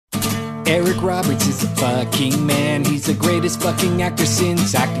Eric Roberts is a fucking man. He's the greatest fucking actor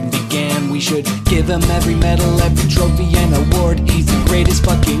since acting began. We should give him every medal, every trophy and award. He's the greatest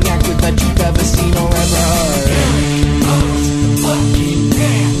fucking actor that you've ever seen or ever heard.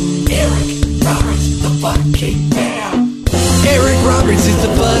 Eric Roberts is the fucking man. Eric Roberts is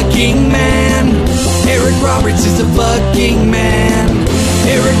the fucking man. Eric Roberts is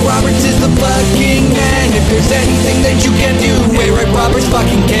the fucking man. If there's anything that you can do, Eric Roberts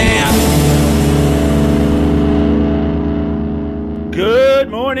fucking can. Good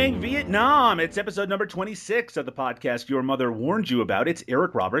morning, Vietnam. It's episode number 26 of the podcast your mother warned you about. It's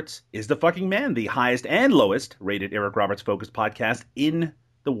Eric Roberts is the fucking man, the highest and lowest rated Eric Roberts focused podcast in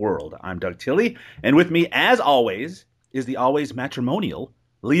the world. I'm Doug Tilley, and with me, as always, is the always matrimonial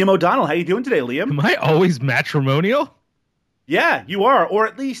Liam O'Donnell. How you doing today, Liam? Am I always matrimonial? Yeah, you are, or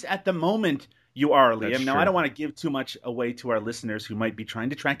at least at the moment you are, Liam. That's now, true. I don't want to give too much away to our listeners who might be trying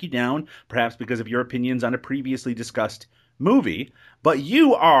to track you down, perhaps because of your opinions on a previously discussed movie, but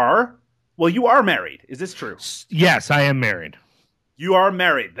you are married. Is this true? Yes, I am married. You are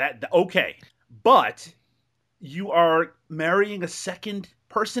married. Okay. But you are marrying a second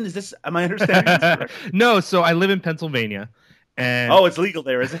person? Am I understanding this correctly? No, so I live in Pennsylvania. And Oh, it's legal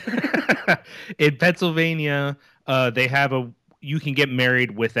there, is it? in Pennsylvania, you can get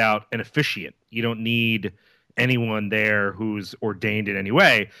married without an officiant. You don't need anyone there who's ordained in any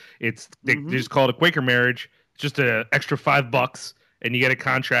way. They just call it a Quaker marriage. It's just an extra $5 and you get a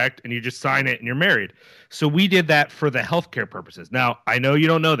contract and you just sign it and you're married. So we did that for the healthcare purposes. Now, I know you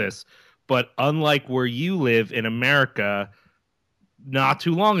don't know this, but unlike where you live in America, not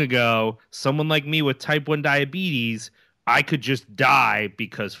too long ago, someone like me with type 1 diabetes, I could just die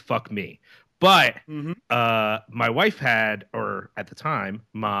because fuck me. But my wife had, or at the time,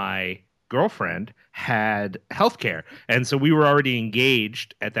 my girlfriend had healthcare. And so we were already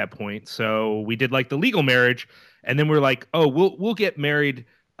engaged at that point. So we did like the legal marriage. And then we're like, oh, we'll get married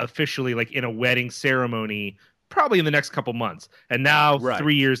officially, like in a wedding ceremony, probably in the next couple months. And now,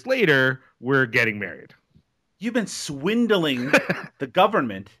 3 years later, we're getting married. You've been swindling the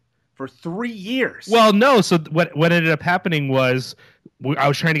government for 3 years. Well, no. So what ended up happening was I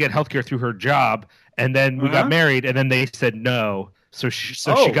was trying to get healthcare through her job, and then we got married, and then they said no. So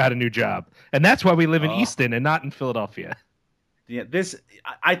she got a new job, and that's why we live in Easton and not in Philadelphia. Yeah,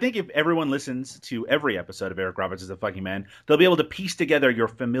 I think if everyone listens to every episode of Eric Roberts is a fucking man, they'll be able to piece together your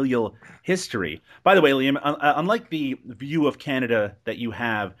familial history. By the way, Liam, unlike the view of Canada that you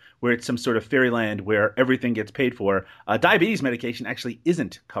have, where it's some sort of fairyland where everything gets paid for, diabetes medication actually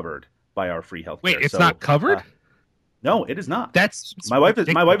isn't covered by our free healthcare. Wait, it's not covered? No, it is not. That's my wife is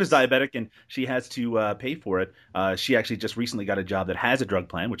ridiculous. diabetic and she has to pay for it. She actually just recently got a job that has a drug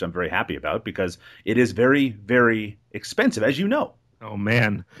plan, which I'm very happy about because it is very, very expensive, as you know. Oh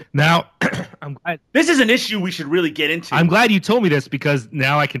man! Now I'm glad this is an issue we should really get into. I'm glad you told me this because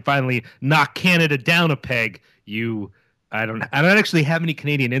now I can finally knock Canada down a peg. I don't actually have any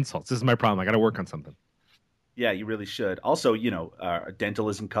Canadian insults. This is my problem. I got to work on something. Yeah, you really should. Also, dental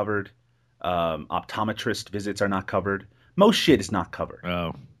isn't covered. Optometrist visits are not covered. Most shit is not covered.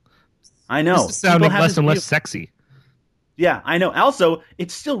 Oh, I know. This is sounding less and less sexy. Yeah, I know. Also,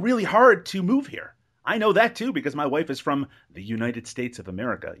 it's still really hard to move here. I know that too because my wife is from the United States of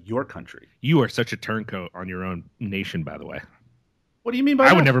America, your country. You are such a turncoat on your own nation, by the way. What do you mean by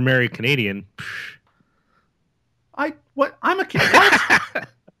that? I would never marry a Canadian. I'm a Canadian. What?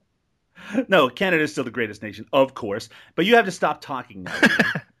 No, Canada is still the greatest nation, of course. But you have to stop talking now.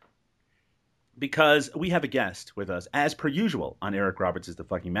 Because we have a guest with us, as per usual, on Eric Roberts is the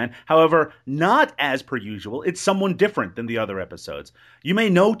fucking man. However, not as per usual. It's someone different than the other episodes. You may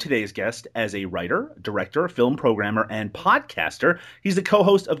know today's guest as a writer, director, film programmer, and podcaster. He's the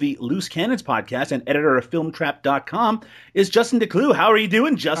co-host of the Loose Cannons podcast and editor of FilmTrap.com. Is Justin Decloux. How are you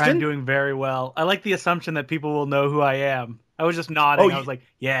doing, Justin? I'm doing very well. I like the assumption that people will know who I am. I was just nodding. I was like,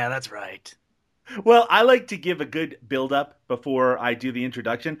 yeah, that's right. Well, I like to give a good build-up before I do the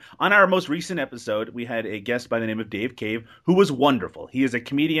introduction. On our most recent episode, we had a guest by the name of Dave Cave, who was wonderful. He is a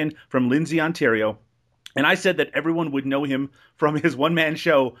comedian from Lindsay, Ontario. And I said that everyone would know him from his one-man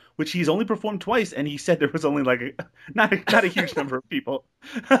show, which he's only performed twice. And he said there was only not a huge number of people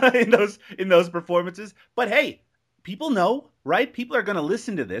in those performances. But hey, people know, right? People are going to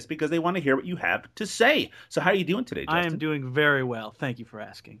listen to this because they want to hear what you have to say. So how are you doing today, Justin? I am doing very well. Thank you for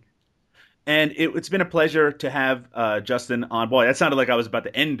asking. And it's been a pleasure to have Justin on. Boy, that sounded like I was about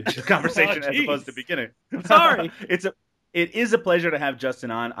to end the conversation as opposed to beginning. I'm sorry. It is a pleasure to have Justin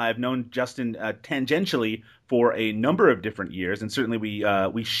on. I've known Justin tangentially for a number of different years, and certainly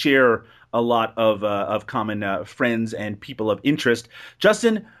we share a lot of common friends and people of interest.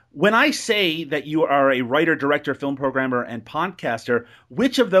 Justin, When I say that you are a writer, director, film programmer, and podcaster,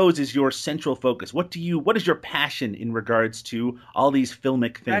 which of those is your central focus? What is your passion in regards to all these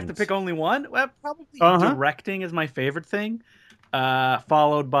filmic things? I have to pick only one? Well, probably directing is my favorite thing,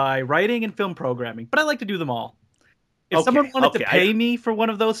 followed by writing and film programming. But I like to do them all. If someone wanted to pay me for one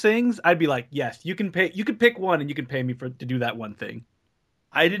of those things, I'd be like, yes, you can pay. You can pick one, and you can pay me to do that one thing.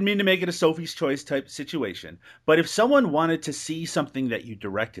 I didn't mean to make it a Sophie's Choice type situation, but if someone wanted to see something that you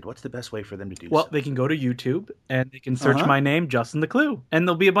directed, what's the best way for them to do so? Well, they can go to YouTube and they can search my name, Justin the Clue, and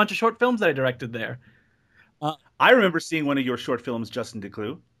there'll be a bunch of short films that I directed there. I remember seeing one of your short films, Justin the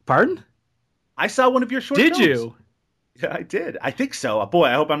Clue. Pardon? I saw one of your short films. Did you? Yeah, I did. I think so. Boy,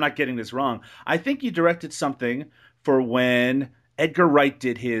 I hope I'm not getting this wrong. I think you directed something for when Edgar Wright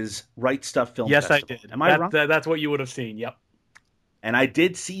did his Wright Stuff Film Festival. Yes, I did. Am I wrong? That's what you would have seen, yep. And I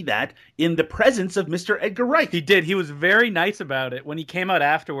did see that in the presence of Mr. Edgar Wright. He did. He was very nice about it. When he came out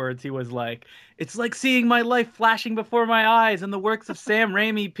afterwards, he was like, it's like seeing my life flashing before my eyes and the works of Sam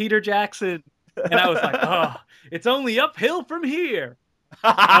Raimi, Peter Jackson. And I was like, oh, it's only uphill from here.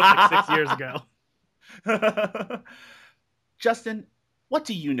 That was like 6 years ago. Justin, what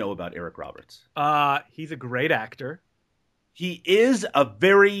do you know about Eric Roberts? He's a great actor. He is a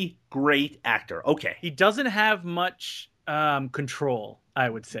very great actor. Okay. He doesn't have much control, I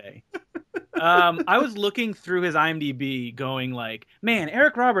would say. I was looking through his IMDb going like, man,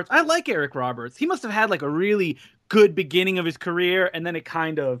 Eric Roberts, I like Eric Roberts. He must have had like a really good beginning of his career and then it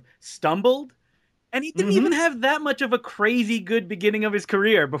kind of stumbled. And he didn't even have that much of a crazy good beginning of his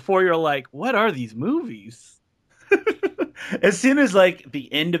career before you're like, what are these movies? As soon as like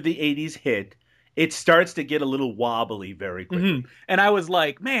the end of the 80s hit, it starts to get a little wobbly very quickly. And I was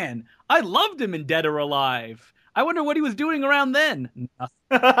like, man, I loved him in Dead or Alive. I wonder what he was doing around then.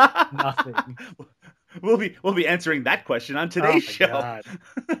 Nothing. We'll be answering that question on today's show.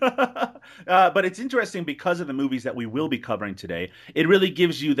 But it's interesting because of the movies that we will be covering today. It really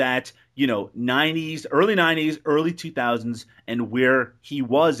gives you that, 90s, early 2000s, and where he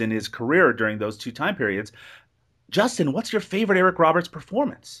was in his career during those two time periods. Justin, what's your favorite Eric Roberts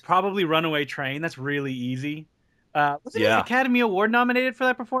performance? Probably Runaway Train. That's really easy. Was he Academy Award nominated for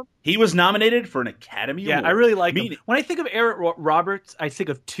that performance? He was nominated for an Academy Award. Yeah, I really like him. When I think of Eric Roberts, I think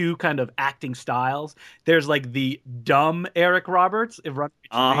of two kind of acting styles. There's like the dumb Eric Roberts of Runaway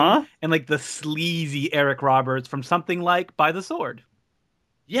Train, and like the sleazy Eric Roberts from something like By the Sword.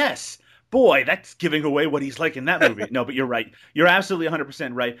 Yes. Boy, that's giving away what he's like in that movie. No, but you're right. You're absolutely 100%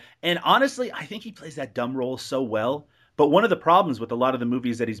 right. And honestly, I think he plays that dumb role so well. But one of the problems with a lot of the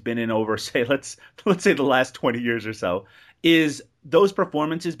movies that he's been in over, say, let's say the last 20 years or so, is those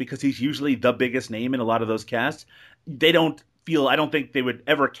performances, because he's usually the biggest name in a lot of those casts, I don't think they would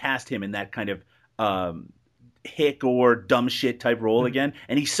ever cast him in that kind of hick or dumb shit type role again.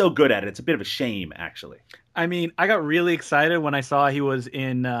 And he's so good at it. It's a bit of a shame, actually. I mean, I got really excited when I saw he was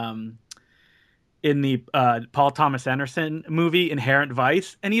in the Paul Thomas Anderson movie Inherent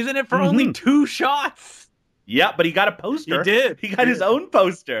Vice, and he's in it for only 2 shots. Yeah, but he got a poster. He did. He got his own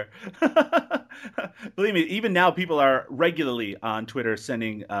poster. Believe me, even now people are regularly on Twitter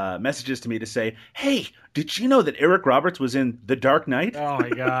sending messages to me to say, hey, did you know that Eric Roberts was in The Dark Knight? Oh, my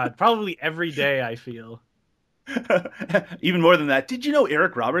God. Probably every day, I feel. Even more than that, did you know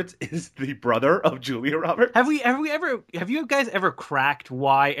Eric Roberts is the brother of Julia Roberts? Have you guys ever cracked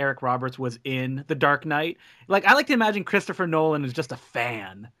why Eric Roberts was in The Dark Knight? Like, I like to imagine Christopher Nolan is just a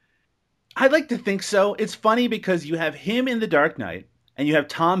fan. I'd like to think so. It's funny because you have him in The Dark Knight and you have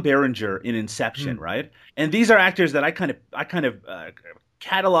Tom Berenger in Inception, right? And these are actors that I kind of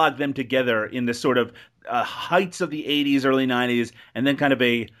catalog them together in the sort of heights of the 80s, early 90s, and then kind of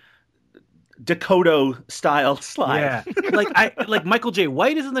a Dakota style slide. Yeah. like Michael J.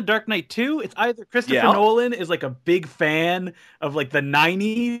 White is in The Dark Knight too. It's either Christopher Nolan is like a big fan of like the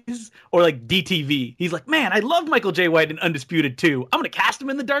 90s or like DTV. He's like, man, I love Michael J. White in Undisputed 2. I'm going to cast him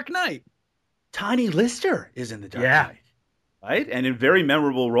in The Dark Knight. Tiny Lister is in The Dark Knight. Right? And in a very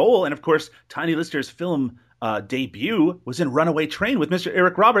memorable role. And of course, Tiny Lister's film debut was in Runaway Train with Mr.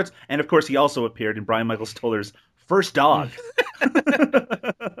 Eric Roberts. And of course, he also appeared in Brian Michael Stoller's First Dog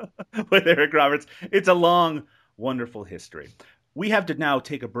with Eric Roberts. It's a long, wonderful history. We have to now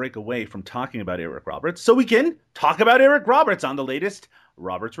take a break away from talking about Eric Roberts so we can talk about Eric Roberts on the latest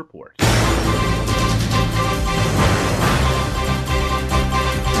Roberts Report.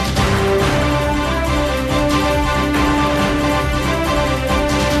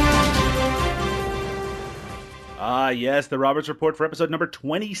 Yes, the Roberts Report for episode number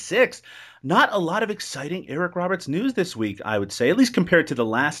 26. Not a lot of exciting Eric Roberts news this week, I would say, at least compared to the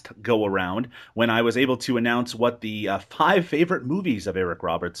last go-around when I was able to announce what the 5 favorite movies of Eric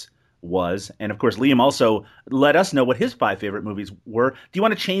Roberts was. And, of course, Liam also let us know what his 5 favorite movies were. Do you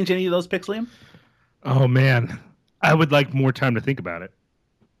want to change any of those picks, Liam? Oh, man. I would like more time to think about it.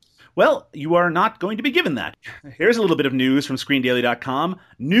 Well, you are not going to be given that. Here's a little bit of news from ScreenDaily.com.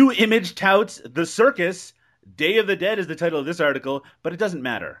 New Image touts The Circus. Day of the Dead is the title of this article, but it doesn't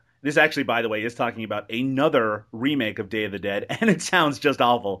matter. This actually, by the way, is talking about another remake of Day of the Dead, and it sounds just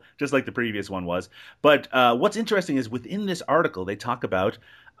awful, just like the previous one was. But what's interesting is within this article, they talk about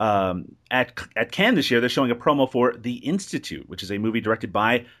at Cannes this year, they're showing a promo for The Institute, which is a movie directed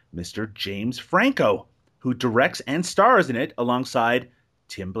by Mr. James Franco, who directs and stars in it alongside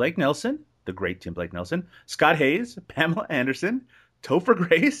Tim Blake Nelson, the great Tim Blake Nelson, Scott Hayes, Pamela Anderson, Topher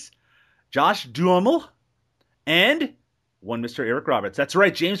Grace, Josh Duhamel, and one Mr. Eric Roberts. That's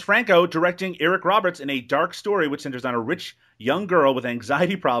right, James Franco directing Eric Roberts in a dark story which centers on a rich young girl with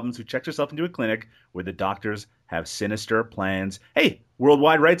anxiety problems who checks herself into a clinic where the doctors have sinister plans. Hey,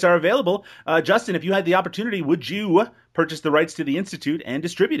 worldwide rights are available. Justin, if you had the opportunity, would you purchase the rights to The Institute and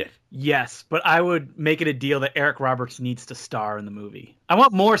distribute it? Yes, but I would make it a deal that Eric Roberts needs to star in the movie. I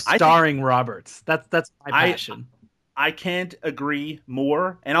want more starring Roberts. That's my passion. I can't agree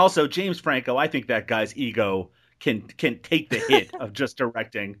more. And also, James Franco, I think that guy's ego can take the hit of just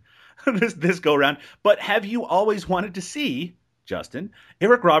directing this go around. But have you always wanted to see, Justin,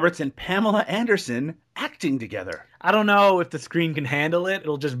 Eric Roberts and Pamela Anderson acting together? I don't know if the screen can handle it.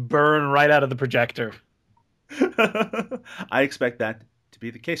 It'll just burn right out of the projector. I expect that to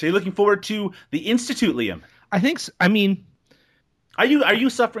be the case. Are you looking forward to The Institute, Liam? I think so. I mean, are you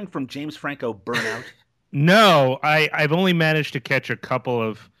suffering from James Franco burnout? No, I've only managed to catch a couple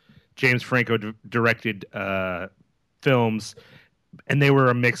of James Franco directed films, and they were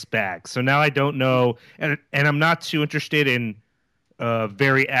a mixed bag. So now I don't know, and I'm not too interested in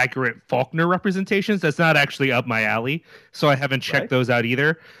very accurate Faulkner representations. That's not actually up my alley, so I haven't checked those out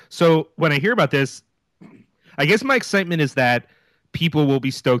either. So when I hear about this, I guess my excitement is that people will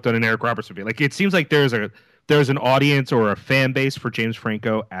be stoked on an Eric Roberts movie. Like, it seems like there's an audience or a fan base for James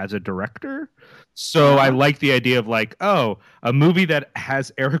Franco as a director. So I like the idea of like, oh, a movie that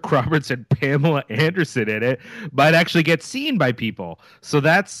has Eric Roberts and Pamela Anderson in it might actually get seen by people. So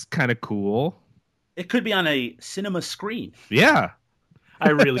that's kind of cool. It could be on a cinema screen. Yeah. I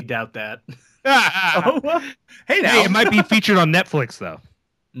really doubt that. Hey, now. Hey, it might be featured on Netflix, though.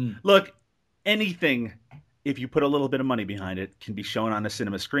 Look, anything, if you put a little bit of money behind it, can be shown on a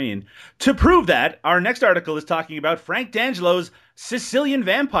cinema screen. To prove that, our next article is talking about Frank D'Angelo's Sicilian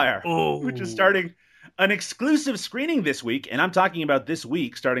Vampire, which is starting an exclusive screening this week. And I'm talking about this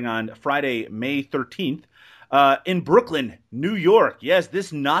week, starting on Friday, May 13th, in Brooklyn, New York. Yes,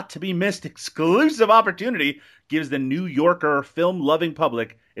 this not to be missed exclusive opportunity gives the New Yorker film-loving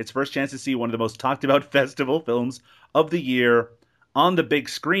public its first chance to see one of the most talked about festival films of the year on the big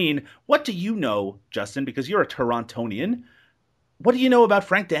screen. What do you know, Justin, because you're a Torontonian? What do you know about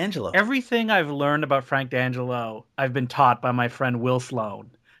Frank D'Angelo? Everything I've learned about Frank D'Angelo, I've been taught by my friend Will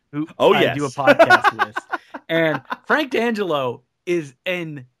Sloan, who I do a podcast with. And Frank D'Angelo is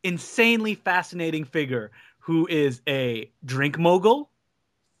an insanely fascinating figure who is a drink mogul,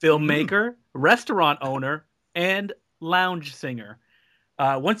 filmmaker, restaurant owner, and lounge singer.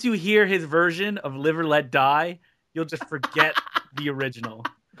 Once you hear his version of Live or Let Die, you'll just forget the original.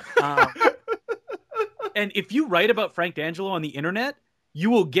 And if you write about Frank D'Angelo on the internet, you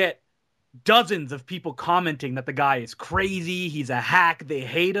will get dozens of people commenting that the guy is crazy, he's a hack, they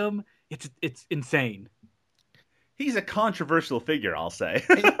hate him. It's insane. He's a controversial figure, I'll say.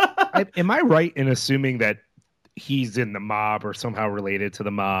 Am I right in assuming that he's in the mob or somehow related to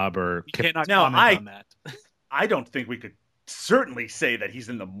the mob? Or you cannot comment on that. I don't think we could certainly say that he's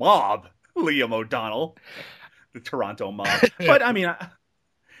in the mob, Liam O'Donnell, the Toronto mob. But I mean,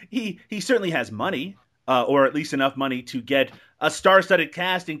 he certainly has money, or at least enough money to get a star-studded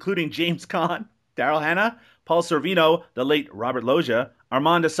cast, including James Caan, Daryl Hannah, Paul Sorvino, the late Robert Loggia,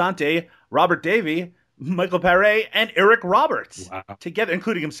 Armand Assante, Robert Davey, Michael Paré, and Eric Roberts. Wow. Together,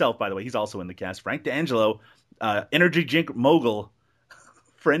 including himself, by the way. He's also in the cast. Frank D'Angelo, energy drink mogul,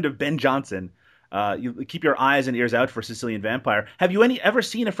 friend of Ben Johnson. You keep your eyes and ears out for Sicilian Vampire. Have you ever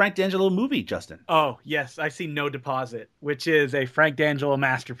seen a Frank D'Angelo movie, Justin? Oh, yes. I've seen No Deposit, which is a Frank D'Angelo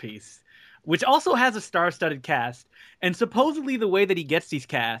masterpiece, which also has a star-studded cast. And supposedly the way that he gets these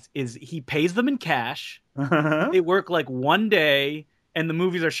casts is he pays them in cash. They work like one day, and the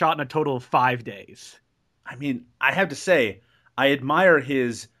movies are shot in a total of 5 days. I mean, I have to say, I admire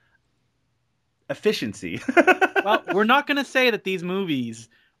his efficiency. Well, we're not going to say that these movies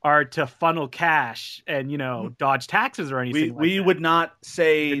are to funnel cash and, dodge taxes or anything like we that. would not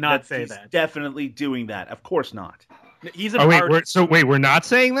say Did not that say he's that. definitely doing that. Of course not. He's an Oh, wait, artist. we're not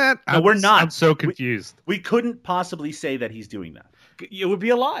saying that? No, we're not. I'm so confused. We couldn't possibly say that he's doing that. It would be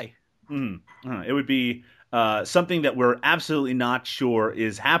a lie. It would be something that we're absolutely not sure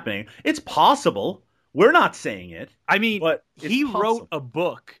is happening. It's possible. We're not saying it. I mean, But it's he possible. wrote a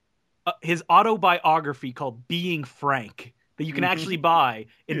book, his autobiography called Being Frank, that you can actually buy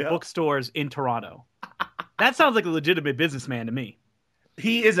in bookstores in Toronto. That sounds like a legitimate businessman to me.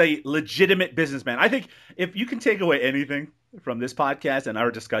 He is a legitimate businessman. I think if you can take away anything from this podcast and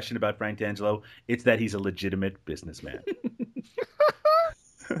our discussion about Frank D'Angelo, it's that he's a legitimate businessman.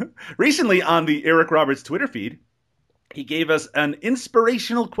 Recently on the Eric Roberts Twitter feed, he gave us an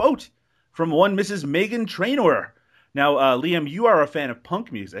inspirational quote from one Mrs. Meghan Trainor. Now, Liam, you are a fan of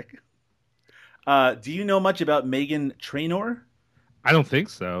punk music. Do you know much about Meghan Trainor? I don't think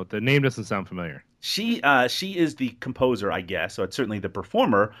so. The name doesn't sound familiar. She is the composer, I guess, so it's certainly the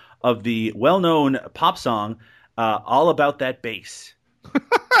performer of the well-known pop song All About That Bass. Do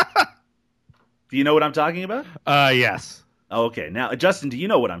you know what I'm talking about? Yes. Okay. Now, Justin, do you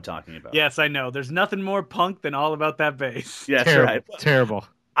know what I'm talking about? Yes, I know. There's nothing more punk than All About That Bass. Yeah, that's Terrible. right. Terrible.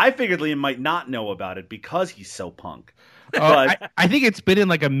 I figured Liam might not know about it because he's so punk. Oh, But I think it's been in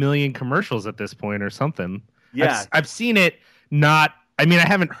like a million commercials at this point or something. Yeah. I've seen it not. I mean, I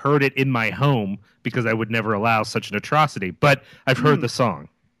haven't heard it in my home because I would never allow such an atrocity, but I've heard the song.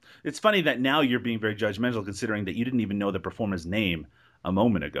 it's funny that now you're being very judgmental considering that you didn't even know the performer's name a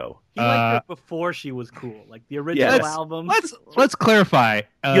moment ago. He liked her before she was cool, like the original Yes. album. Let's clarify.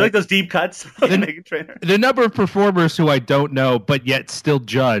 You like those deep cuts of Meghan Trainor? The number of performers who I don't know, but yet still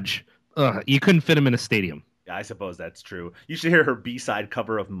judge. You couldn't fit them in a stadium. Yeah, I suppose that's true. You should hear her B-side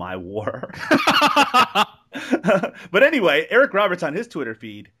cover of My War. But anyway, Eric Roberts on his Twitter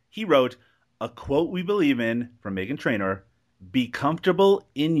feed, he wrote, a quote we believe in from Meghan Trainor, be comfortable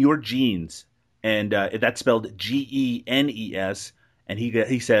in your jeans. And that's spelled Genes. And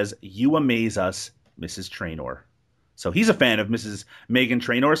he says, you amaze us, Mrs. Trainor. So he's a fan of Mrs. Meghan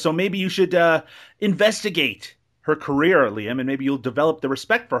Trainor. So maybe you should investigate her career, Liam, and maybe you'll develop the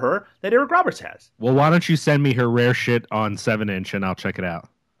respect for her that Eric Roberts has. Well, why don't you send me her rare shit on 7-inch and I'll check it out.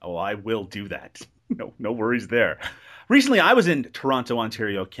 Oh, I will do that. No worries there. Recently, I was in Toronto,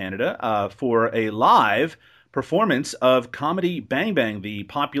 Ontario, Canada, for a live performance of Comedy Bang Bang, the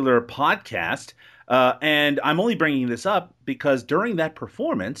popular podcast. And I'm only bringing this up because during that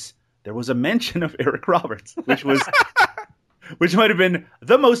performance, there was a mention of Eric Roberts, which might have been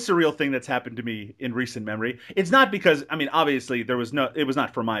the most surreal thing that's happened to me in recent memory. It's not because, I mean, obviously it was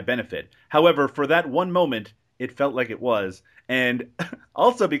not for my benefit. However, for that one moment, it felt like it was. And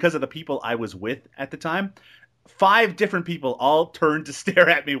also because of the people I was with at the time, 5 different people all turned to stare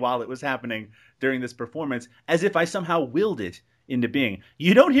at me while it was happening during this performance, as if I somehow willed it into being.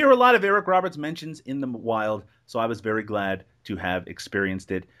 You don't hear a lot of Eric Roberts mentions in the wild, so I was very glad to have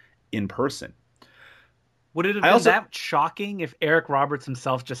experienced it in person. Would it have been that shocking if Eric Roberts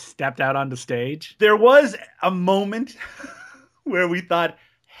himself just stepped out onto stage? There was a moment where we thought,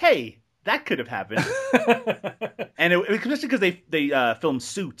 hey, that could have happened. And especially because they filmed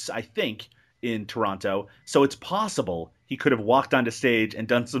Suits, I think, in Toronto. So it's possible he could have walked onto stage and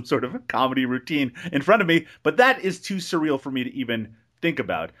done some sort of a comedy routine in front of me. But that is too surreal for me to even think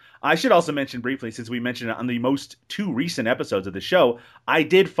about. I should also mention briefly, since we mentioned it on the most 2 recent episodes of the show, I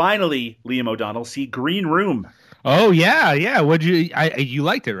did finally, Liam O'Donnell, see Green Room. Oh, yeah. You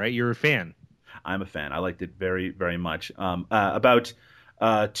liked it, right? You're a fan. I'm a fan. I liked it very, very much. About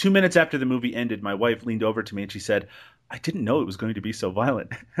 2 minutes after the movie ended, my wife leaned over to me and she said, I didn't know it was going to be so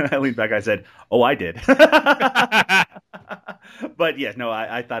violent. I leaned back. I said, oh, I did. But yeah, no,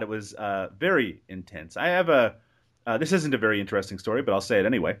 I thought it was very intense. I have this isn't a very interesting story, but I'll say it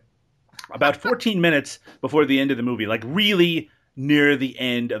anyway. About 14 minutes before the end of the movie, like really near the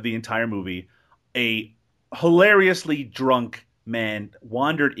end of the entire movie, a hilariously drunk man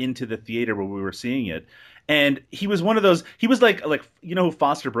wandered into the theater where we were seeing it. And he was one of those. He was like you know who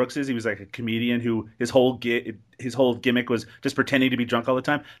Foster Brooks is? He was like a comedian who his whole gimmick was just pretending to be drunk all the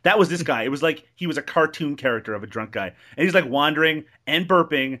time. That was this guy. It was like he was a cartoon character of a drunk guy, and he's like wandering and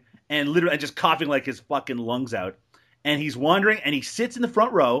burping and literally just coughing like his fucking lungs out. And he's wandering, and he sits in the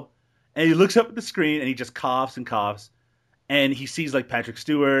front row, and he looks up at the screen, and he just coughs and coughs, and he sees like Patrick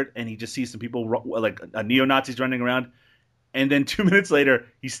Stewart, and he just sees some people like neo-Nazis running around. And then 2 minutes later,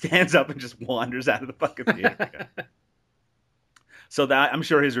 he stands up and just wanders out of the fucking theater. So that I'm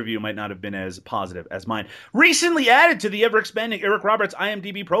sure his review might not have been as positive as mine. Recently added to the ever-expanding Eric Roberts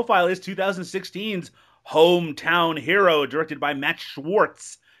IMDb profile is 2016's Hometown Hero, directed by Matt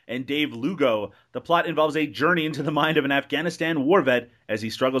Schwartz and Dave Lugo. The plot involves a journey into the mind of an Afghanistan war vet as he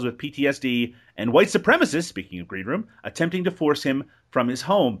struggles with PTSD and white supremacists, speaking of Green Room, attempting to force him from his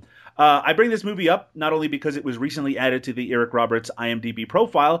home. I bring this movie up not only because it was recently added to the Eric Roberts IMDb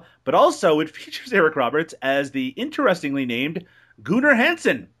profile, but also it features Eric Roberts as the interestingly named Gunnar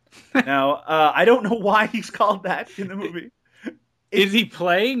Hansen. Now, I don't know why he's called that in the movie. Is he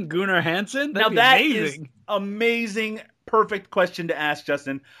playing Gunnar Hansen? Now that is amazing, perfect question to ask,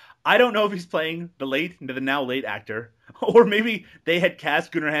 Justin. I don't know if he's playing the now late actor, or maybe they had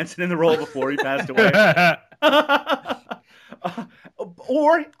cast Gunnar Hansen in the role before he passed away.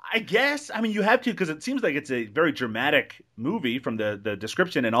 Or I guess, I mean, you have to, because it seems like it's a very dramatic movie from the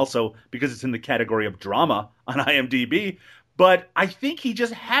description, and also because it's in the category of drama on IMDb. But I think he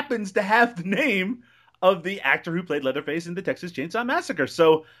just happens to have the name of the actor who played Leatherface in the Texas Chainsaw Massacre.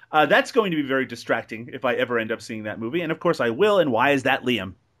 So that's going to be very distracting if I ever end up seeing that movie. And of course I will. And why is that,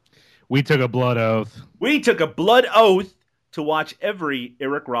 Liam? We took a blood oath. We took a blood oath to watch every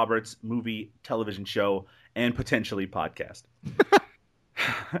Eric Roberts movie, television show, and potentially podcast.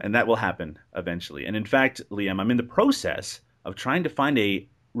 And that will happen eventually. And in fact, Liam, I'm in the process of trying to find a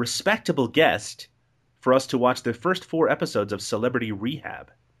respectable guest for us to watch the first 4 episodes of Celebrity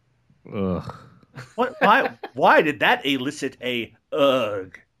Rehab. Ugh. What? Why did that elicit a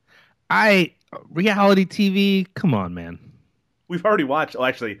ugh? Reality TV? Come on, man. We've already watched. Oh,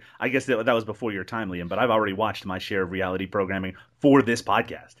 actually, I guess that was before your time, Liam. But I've already watched my share of reality programming for this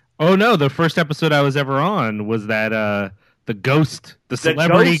podcast. Oh no, the first episode I was ever on was that the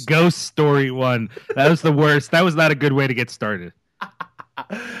celebrity ghost story one. That was the worst. That was not a good way to get started.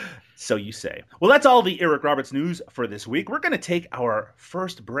 So you say. Well, that's all the Eric Roberts news for this week. We're going to take our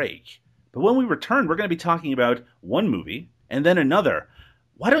first break. But when we return, we're going to be talking about one movie and then another.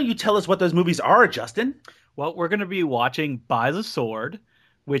 Why don't you tell us what those movies are, Justin? Well, we're going to be watching By the Sword,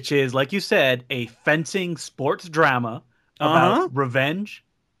 which is, like you said, a fencing sports drama about revenge,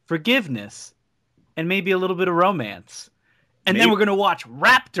 forgiveness, and maybe a little bit of romance. And then we're going to watch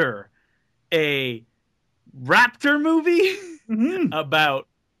Raptor, a raptor movie about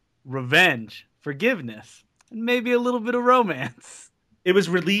revenge, forgiveness, and maybe a little bit of romance. It was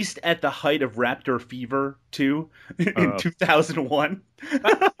released at the height of Raptor Fever 2 in 2001.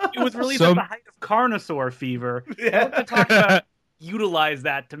 It was released at the height of Carnosaur Fever. Yeah. To talk about utilize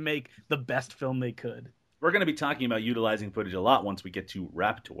that to make the best film they could. We're going to be talking about utilizing footage a lot once we get to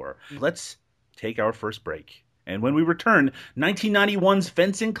Raptor. Let's take our first break. And when we return, 1991's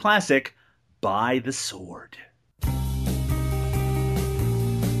fencing classic, By the Sword.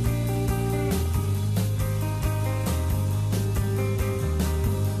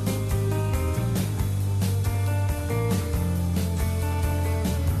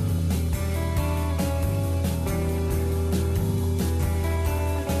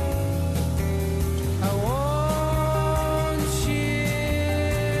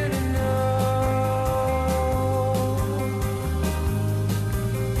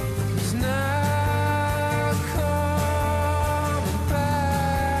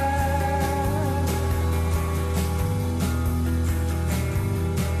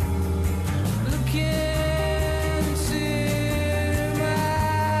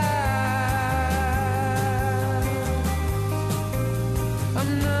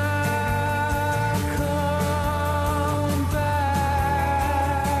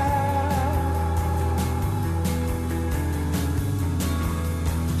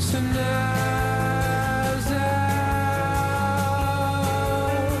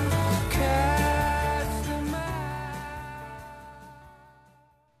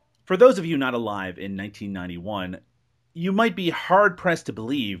 For those of you not alive in 1991, you might be hard-pressed to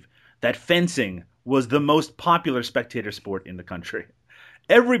believe that fencing was the most popular spectator sport in the country.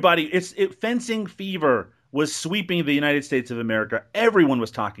 Fencing fever was sweeping the United States of America. Everyone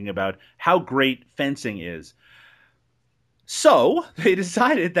was talking about how great fencing is. So they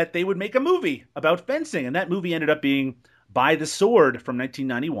decided that they would make a movie about fencing, and that movie ended up being By the Sword from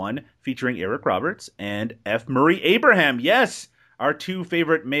 1991, featuring Eric Roberts and F. Murray Abraham. Yes, our 2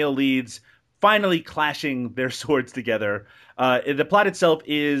 favorite male leads finally clashing their swords together. The plot itself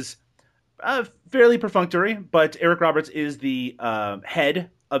is fairly perfunctory, but Eric Roberts is the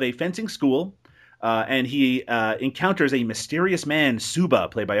head of a fencing school, and he encounters a mysterious man, Suba,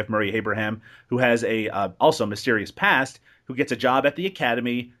 played by F. Murray Abraham, who has a also mysterious past, who gets a job at the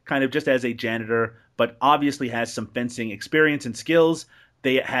academy, kind of just as a janitor, but obviously has some fencing experience and skills.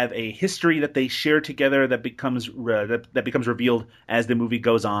 They have a history that they share together that becomes that becomes revealed as the movie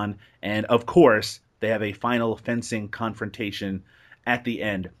goes on, and of course, they have a final fencing confrontation at the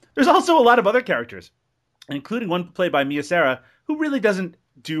end. There's also a lot of other characters, including one played by Mia Sara, who really doesn't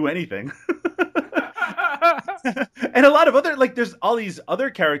do anything. And a lot of other, like, there's all these other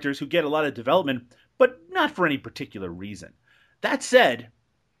characters who get a lot of development, but not for any particular reason. That said,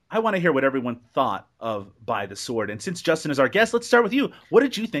 I want to hear what everyone thought of By the Sword. And since Justin is our guest, let's start with you. What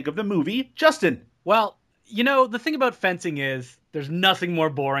did you think of the movie, Justin? Well, the thing about fencing is there's nothing more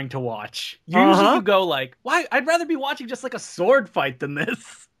boring to watch. Usually you go like, why? I'd rather be watching just like a sword fight than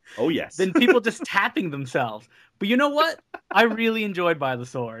this. Oh, yes. Than people just tapping themselves. But you know what? I really enjoyed By the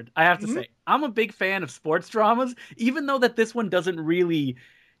Sword. I have to say, I'm a big fan of sports dramas, even though that this one doesn't really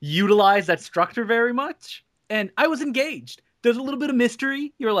utilize that structure very much. And I was engaged. There's a little bit of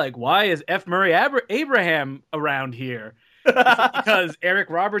mystery. You're like, why is F. Murray Abraham around here? Is it because Eric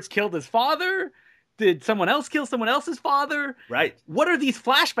Roberts killed his father? Did someone else kill someone else's father? Right. What are these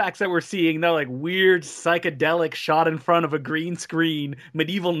flashbacks that we're seeing? They're like weird, psychedelic, shot in front of a green screen,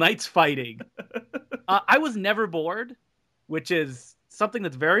 medieval knights fighting. I was never bored, which is something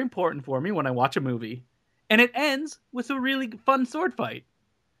that's very important for me when I watch a movie. And it ends with a really fun sword fight.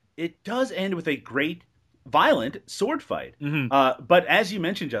 It does end with a great, violent sword fight. But as you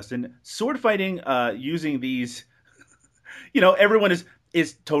mentioned, Justin, sword fighting using these, everyone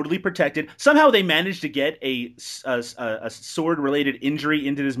is totally protected. Somehow they managed to get a sword-related injury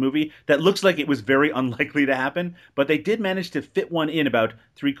into this movie that looks like it was very unlikely to happen, but they did manage to fit one in about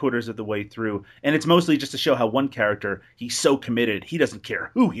 3/4 of the way through. And it's mostly just to show how one character, he's so committed, he doesn't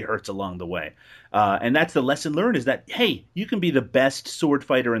care who he hurts along the way. And that's the lesson learned, is that, hey, you can be the best sword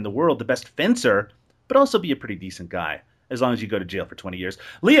fighter in the world, the best fencer, but also be a pretty decent guy, as long as you go to jail for 20 years.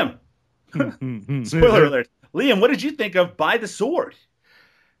 Liam! Spoiler alert. Liam, what did you think of By the Sword?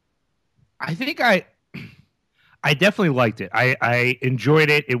 I think I definitely liked it. I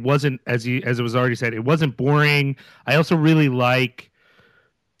enjoyed it. It wasn't, as it was already said, it wasn't boring. I also really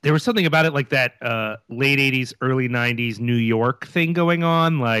there was something about it like that late 80s, early 90s New York thing going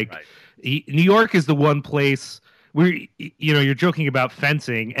on. Like, New York is the one place where, you're joking about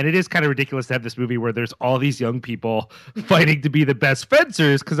fencing, and it is kind of ridiculous to have this movie where there's all these young people fighting to be the best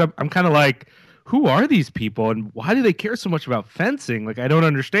fencers, because I'm kind of like, who are these people and why do they care so much about fencing? Like, I don't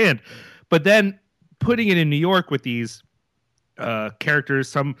understand. But then putting it in New York with these characters,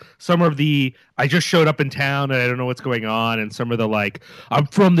 some of the I just showed up in town and I don't know what's going on, and some of the like I'm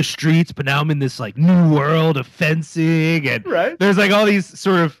from the streets but now I'm in this like new world of fencing, and there's like all these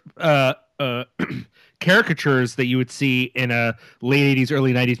sort of caricatures that you would see in a late 80s,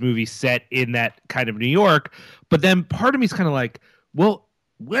 early 90s movie set in that kind of New York. But then part of me is kind of like, well,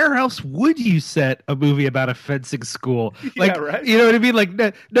 where else would you set a movie about a fencing school? Like, you know what I mean? Like,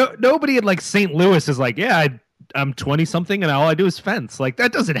 nobody in like St. Louis is like, yeah, I'm 20 something and all I do is fence. Like,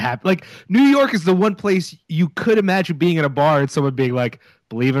 that doesn't happen. Like, New York is the one place you could imagine being in a bar and someone being like,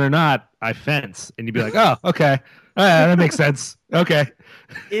 believe it or not, I fence. And you'd be like, oh, okay. That makes sense. Okay.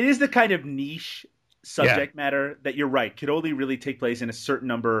 It is the kind of niche subject matter that, you're right, could only really take place in a certain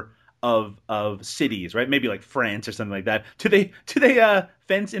number of cities, right? Maybe like France or something like that. Do they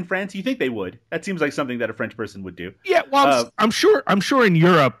fence in France? You think they would? That seems like something that a French person would do. Yeah, well, I'm sure in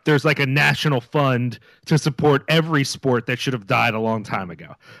Europe there's like a national fund to support every sport that should have died a long time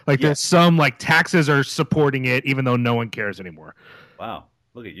ago. Like there's some like taxes are supporting it, even though no one cares anymore. Wow,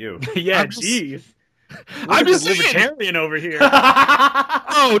 look at you. Yeah, jeez. I'm just libertarian over here.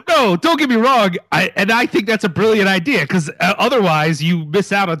 Oh no! Don't get me wrong. I think that's a brilliant idea, because otherwise you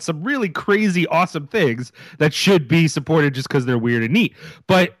miss out on some really crazy, awesome things that should be supported just because they're weird and neat.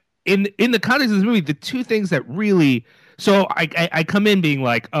 But in the context of this movie, the two things that really I come in being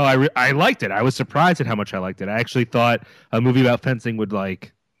like, oh, I liked it. I was surprised at how much I liked it. I actually thought a movie about fencing would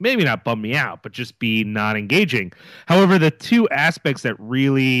like maybe not bum me out, but just be not engaging. However, the two aspects that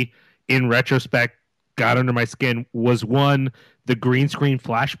really, in retrospect, got under my skin was one, the green screen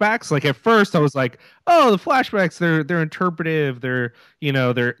flashbacks. Like at first I was like, oh, the flashbacks, they're interpretive, they're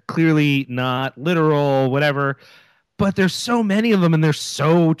clearly not literal, whatever. But there's so many of them and they're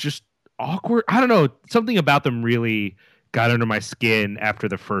so just awkward. I don't know, something about them really got under my skin after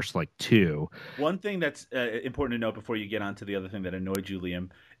the first like two. One thing that's important to note before you get on to the other thing that annoyed you, Liam,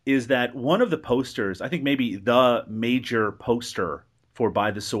 is that one of the posters, I think maybe the major poster for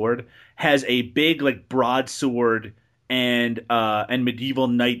By the Sword, has a big like broadsword and medieval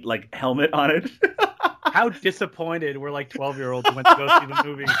knight like helmet on it. How disappointed were like 12-year-olds who went to go see the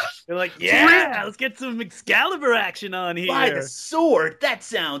movie. They're like, yeah, let's get some Excalibur action on here. By the sword. That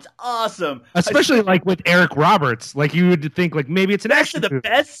sounds awesome. Especially like with Eric Roberts. Like you would think like maybe it's an Best action of the movie.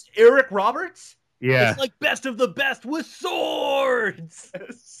 best, Eric Roberts? Yeah. It's like best of the best with swords.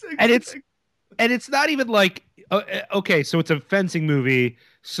 And it's not even like okay, so it's a fencing movie.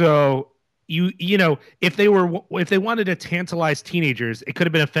 So you know, if they wanted to tantalize teenagers, it could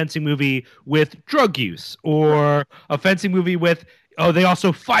have been a fencing movie with drug use or a fencing movie with they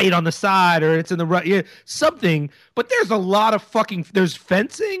also fight on the side or it's in the something. But there's a lot of there's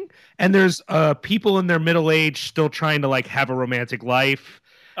fencing and there's people in their middle age still trying to like have a romantic life.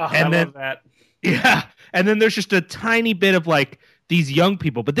 Oh, and I love that. Yeah, and then there's just a tiny bit of like these young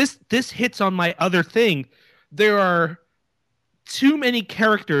people. But this hits on my other thing. There are too many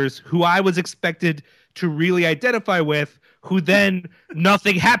characters who I was expected to really identify with, who then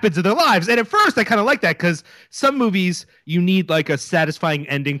nothing happens in their lives. And at first, I kind of like that because some movies you need like a satisfying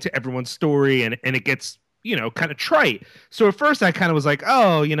ending to everyone's story, and it gets kind of trite. So at first, I kind of was like,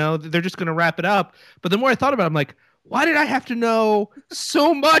 oh, they're just going to wrap it up. But the more I thought about it, I'm like, why did I have to know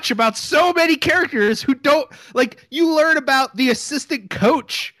so much about so many characters who don't like? You learn about the assistant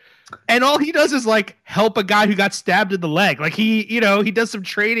coach, and all he does is like help a guy who got stabbed in the leg. Like he does some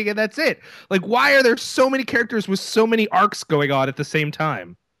training and that's it. Like, why are there so many characters with so many arcs going on at the same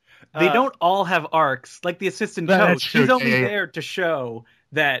time? They don't all have arcs. Like the assistant coach, true. he's only there to show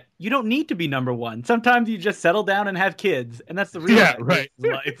that you don't need to be number one. Sometimes you just settle down and have kids, and that's the real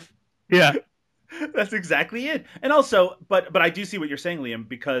life. Yeah. That's exactly it. And also, but I do see what you're saying, Liam,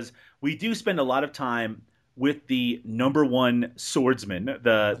 because we do spend a lot of time with the number one swordsman,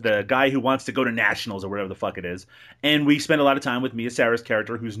 the guy who wants to go to nationals or whatever the fuck it is. And we spend a lot of time with Mia Sarah's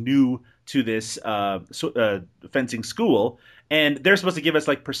character, who's new to this fencing school. And they're supposed to give us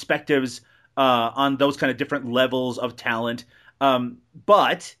like perspectives on those kind of different levels of talent.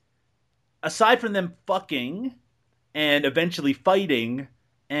 But aside from them fucking and eventually fighting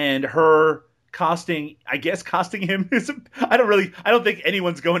and her costing him I don't think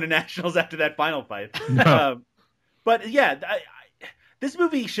anyone's going to nationals after that final fight. No. But yeah, this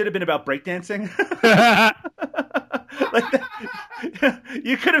movie should have been about breakdancing.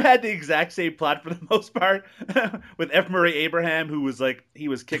 You could have had the exact same plot for the most part with F. Murray Abraham, who was like, he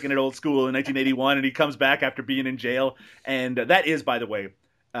was kicking it old school in 1981 and he comes back after being in jail. And that is, by the way,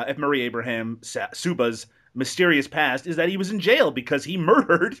 F. Murray Abraham, Suba's mysterious past is that he was in jail because he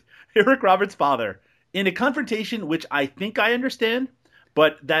murdered Eric Roberts' father in a confrontation which I think I understand,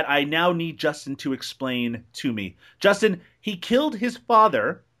 but that I now need Justin to explain to me. Justin, he killed his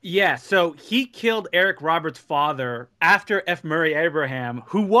father. Yeah, so he killed Eric Roberts' father after F. Murray Abraham,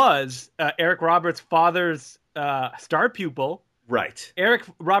 who was Eric Roberts' father's star pupil. Right. Eric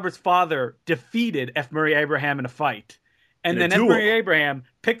Roberts' father defeated F. Murray Abraham in a fight. And then F. duel. Murray Abraham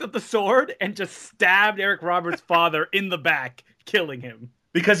picked up the sword and just stabbed Eric Roberts' father in the back, killing him.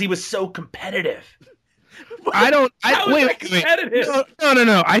 Because he was so competitive. Wait. No. I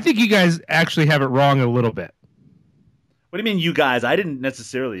think you guys actually have it wrong a little bit. What do you mean, you guys? I didn't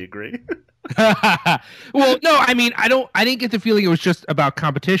necessarily agree. Well, no, I mean, I didn't get the feeling it was just about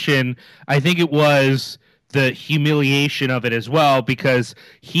competition. I think it was the humiliation of it as well, because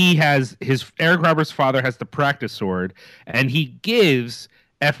Eric Roberts' father has the practice sword, and he gives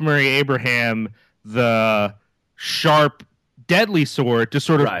F. Murray Abraham the sharp, deadly sword to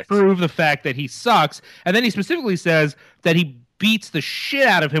sort of prove the fact that he sucks. And then he specifically says that he beats the shit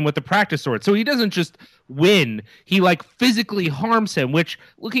out of him with the practice sword. So he doesn't just win, he like physically harms him, which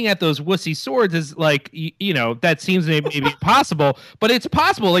looking at those wussy swords is like, that seems maybe impossible, but it's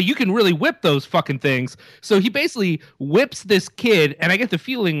possible. Like, you can really whip those fucking things. So he basically whips this kid, and I get the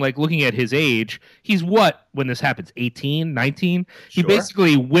feeling, like, looking at his age, he's what when this happens, 18, 19? He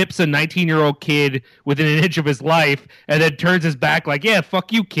basically whips a 19-year-old kid within an inch of his life and then turns his back like, yeah,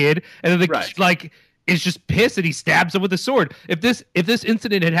 fuck you, kid. And then the kid, like, is just pissed and he stabs him with a sword. If this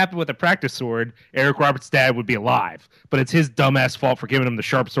incident had happened with a practice sword, Eric Roberts' dad would be alive. But it's his dumbass fault for giving him the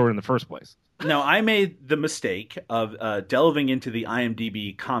sharp sword in the first place. Now, I made the mistake of delving into the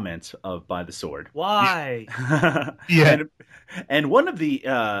IMDb comments of By the Sword. Why? Yeah. And one of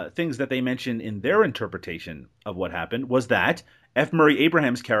the things that they mentioned in their interpretation of what happened was that F. Murray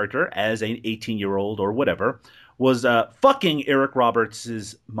Abraham's character, as an 18-year-old or whatever, was fucking Eric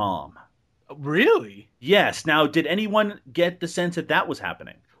Roberts' mom. Really? Yes. Now, did anyone get the sense that that was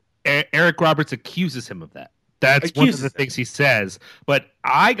happening? Eric Roberts accuses him of that. That's one of the things he says. But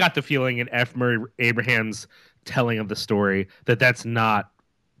I got the feeling in F. Murray Abraham's telling of the story that is not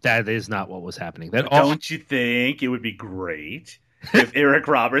what was happening. Don't you think it would be great if Eric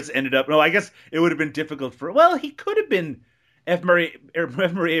Roberts ended up. No, I guess it would have been difficult for. Well, he could have been F. Murray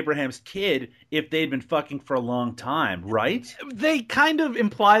Abraham's kid if they'd been fucking for a long time, right? They kind of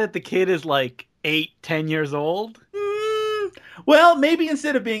imply that the kid is like 8-10 years old. Well, maybe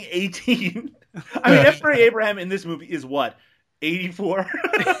instead of being 18. I mean, F. Murray Abraham in this movie is what? 84?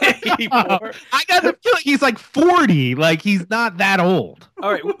 84. I got the feeling he's like 40. Like, he's not that old.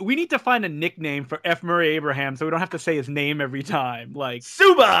 All right, we need to find a nickname for F. Murray Abraham so we don't have to say his name every time. Like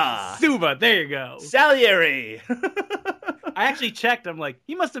Suba! There you go. Salieri! I actually checked. I'm like,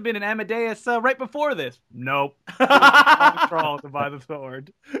 he must have been in Amadeus right before this. Nope. Crawl to buy the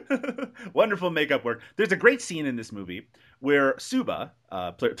sword. Wonderful makeup work. There's a great scene in this movie where Suba,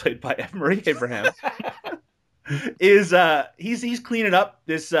 played by F. Murray Abraham, is he's cleaning up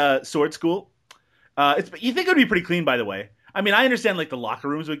this sword school. You think it would be pretty clean, by the way. I mean, I understand like the locker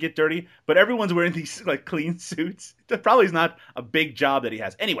rooms would get dirty, but everyone's wearing these like clean suits. That probably is not a big job that he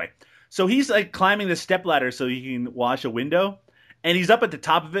has. Anyway, so he's like climbing the stepladder so he can wash a window, and he's up at the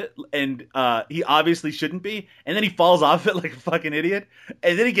top of it, and he obviously shouldn't be, and then he falls off it like a fucking idiot,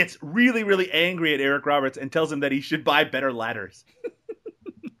 and then he gets really, really angry at Eric Roberts and tells him that he should buy better ladders.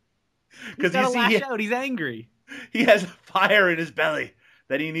 Because he's angry. He has fire in his belly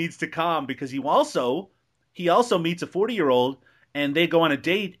that he needs to calm because he also meets a 40-year-old and they go on a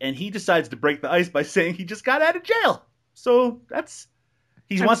date and he decides to break the ice by saying he just got out of jail. So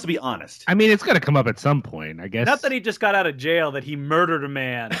he wants to be honest. I mean, it's got to come up at some point, I guess. Not that he just got out of jail, that he murdered a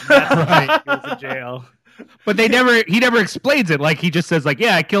man. That's why he goes to jail. But he never explains it. Like, he just says, like,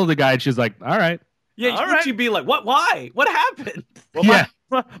 yeah, I killed a guy. And she's like, all right. Yeah, you'd be like, what? Why? What happened? Well, yeah.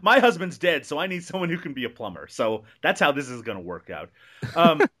 My husband's dead, so I need someone who can be a plumber. So that's how this is going to work out.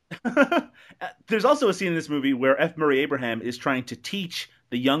 There's also a scene in this movie where F. Murray Abraham is trying to teach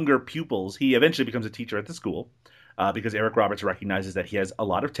the younger pupils. He eventually becomes a teacher at the school because Eric Roberts recognizes that he has a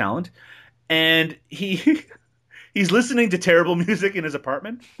lot of talent. And he's listening to terrible music in his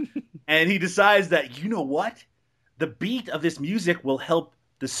apartment. And he decides that, you know what? The beat of this music will help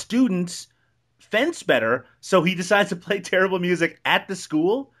the students fence better, so he decides to play terrible music at the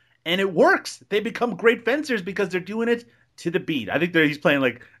school, and it works. They become great fencers because they're doing it to the beat. I think he's playing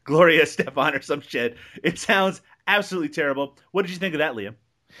like Gloria Estefan or some shit. It sounds absolutely terrible. What did you think of that, Liam?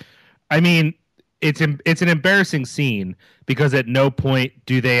 I mean, it's an embarrassing scene because at no point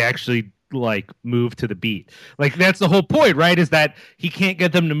do they actually like move to the beat. Like, that's the whole point, right? Is that he can't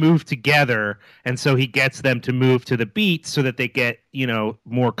get them to move together, and so he gets them to move to the beat so that they get,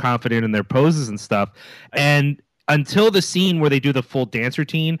 more confident in their poses and stuff. And until the scene where they do the full dance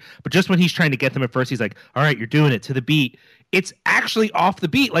routine, but just when he's trying to get them at first, he's like, all right, you're doing it to the beat. It's actually off the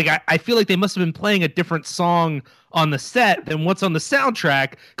beat. Like, I feel like they must have been playing a different song on the set than what's on the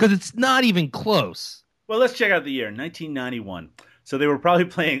soundtrack, because it's not even close. Well, let's check out the year, 1991. So they were probably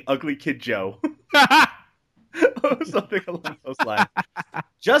playing Ugly Kid Joe. Something along those lines.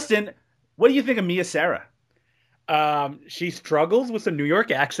 Justin, what do you think of Mia Sara? She struggles with a New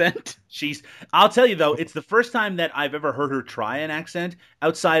York accent. I'll tell you, though, it's the first time that I've ever heard her try an accent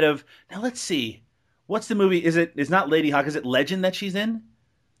outside of, now let's see. What's the movie? It's not Lady Hawk. Is it Legend that she's in?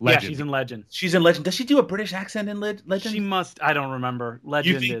 Legend. Yeah, she's in Legend. She's in Legend. Does she do a British accent in Legend? She must. I don't remember.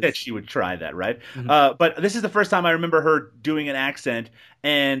 Legend. You think that she would try that, right? Mm-hmm. But this is the first time I remember her doing an accent.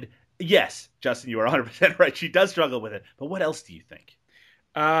 And yes, Justin, you are 100% right. She does struggle with it. But what else do you think?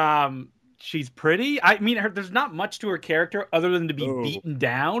 She's pretty. I mean, there's not much to her character other than to be beaten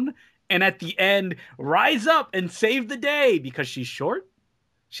down. And at the end, rise up and save the day because she's short.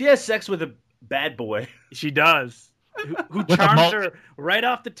 She has sex with a bad boy. She does. Who charms her right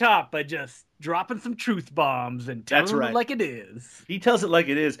off the top by just dropping some truth bombs and telling it like it is. He tells it like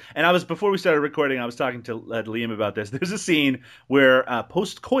it is. And before we started recording, I was talking to Liam about this. There's a scene where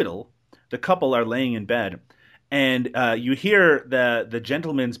post-coital, the couple are laying in bed, and you hear the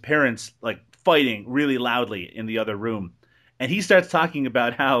gentleman's parents like fighting really loudly in the other room. And he starts talking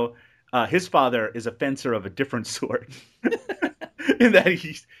about how his father is a fencer of a different sort. In that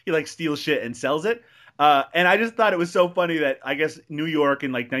he like steals shit and sells it. And I just thought it was so funny that I guess New York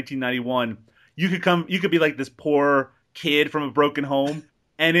in like 1991, you could be like this poor kid from a broken home,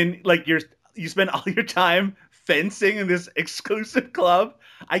 and in like you spend all your time fencing in this exclusive club.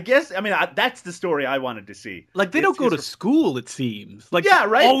 I guess that's the story I wanted to see. Like they don't go to school, it seems. Like yeah,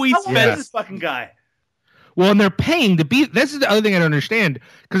 right. Always fence this fucking guy. Well, and they're paying to be. This is the other thing I don't understand,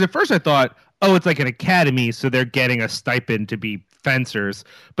 because at first I thought, oh, it's like an academy, so they're getting a stipend to be fencers.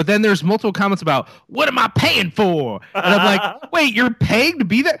 But then there's multiple comments about, what am I paying for? And I'm like, wait, you're paying to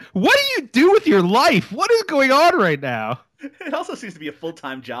be there? What do you do with your life? What is going on right now? It also seems to be a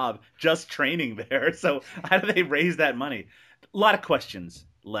full-time job just training there. So how do they raise that money? a lot of questions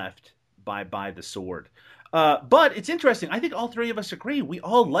left by the sword. But it's interesting. I think all three of us agree. We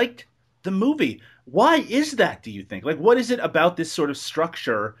all liked the movie. Why is that, do you think? Like, what is it about this sort of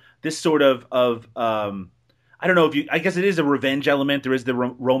structure, this sort of I don't know if you, I guess it is a revenge element. There is the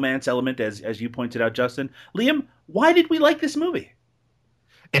romance element, as you pointed out, Justin. Liam, why did we like this movie?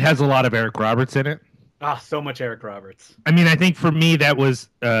 It has a lot of Eric Roberts in it. So much Eric Roberts. I mean, I think for me that was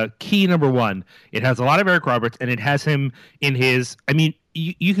key number one. It has a lot of Eric Roberts, and it has him in his. I mean,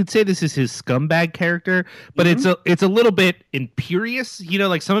 you could say this is his scumbag character, but it's a little bit imperious. You know,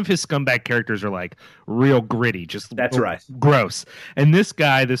 like some of his scumbag characters are like real gritty, just that's right, gross. And this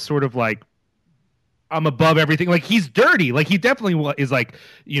guy, this sort of like, I'm above everything. Like he's dirty. Like he definitely is like,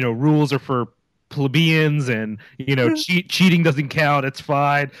 you know, rules are for plebeians, and you know, cheating doesn't count. It's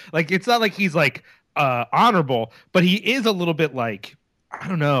fine. Like it's not like he's like honorable, but he is a little bit like, I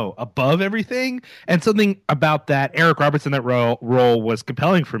don't know, above everything. And something about that Eric Roberts in that role was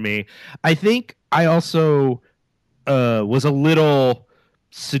compelling for me. I think I also was a little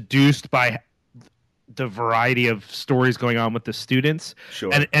seduced by the variety of stories going on with the students.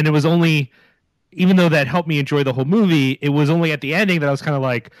 Sure. And it was only, even though that helped me enjoy the whole movie, it was only at the ending that I was kind of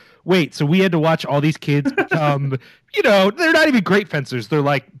like, wait, so we had to watch all these kids become, you know, they're not even great fencers. They're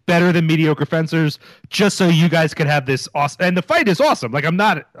like better than mediocre fencers, just so you guys could have this awesome. And the fight is awesome. Like I'm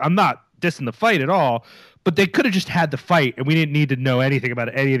not dissing the fight at all, but they could have just had the fight, and we didn't need to know anything about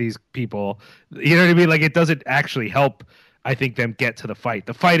any of these people. You know what I mean? Like it doesn't actually help, I think, them get to the fight.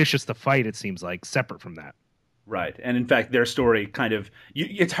 The fight is just the fight, it seems like, separate from that. Right. And in fact, their story kind of,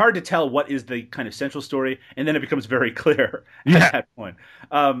 it's hard to tell what is the kind of central story, and then it becomes very clear at that point.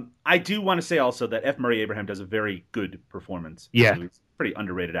 I do want to say also that F. Murray Abraham does a very good performance. Yeah. He's a pretty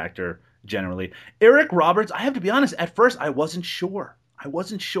underrated actor generally. Eric Roberts, I have to be honest, at first I wasn't sure. I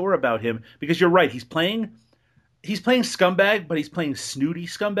wasn't sure about him because you're right. He's playing scumbag, but he's playing snooty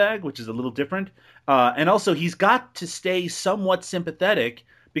scumbag, which is a little different. And also he's got to stay somewhat sympathetic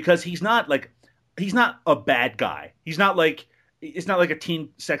because he's not a bad guy. He's not like, it's not like a teen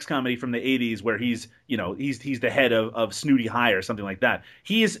sex comedy from the 80s where he's the head of Snooty High or something like that.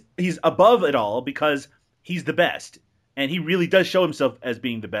 He's above it all because he's the best. And he really does show himself as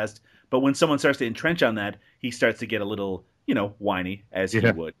being the best. But when someone starts to entrench on that, he starts to get a little, whiny, as he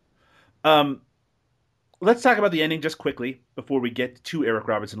would. Let's talk about the ending just quickly before we get to Eric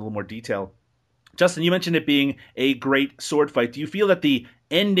Roberts in a little more detail. Justin, you mentioned it being a great sword fight. Do you feel that the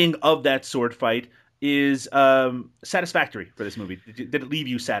ending of that sword fight is satisfactory for this movie? Did it leave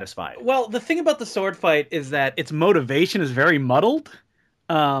you satisfied? Well, the thing about the sword fight is that its motivation is very muddled.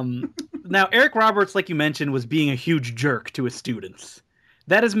 Now, Eric Roberts, like you mentioned, was being a huge jerk to his students.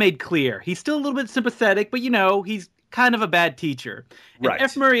 That is made clear. He's still a little bit sympathetic, but he's kind of a bad teacher. And right.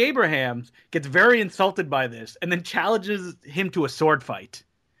 F. Murray Abraham gets very insulted by this and then challenges him to a sword fight,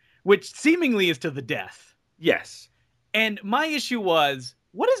 which seemingly is to the death. Yes. And my issue was,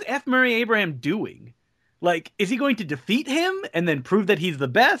 what is F. Murray Abraham doing? Like, is he going to defeat him and then prove that he's the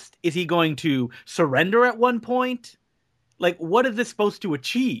best? Is he going to surrender at one point? Like, what is this supposed to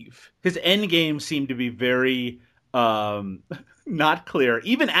achieve? His end game seemed to be very not clear,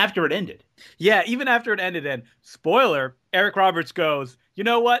 even after it ended. Yeah, even after it ended, and spoiler, Eric Roberts goes, "You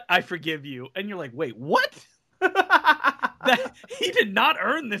know what? I forgive you." And you're like, wait, what? He did not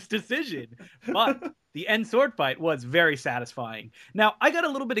earn this decision. But the end sword fight was very satisfying. Now, I got a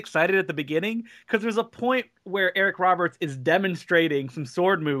little bit excited at the beginning because there's a point where Eric Roberts is demonstrating some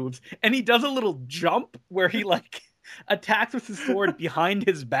sword moves, and he does a little jump where he attacks with his sword behind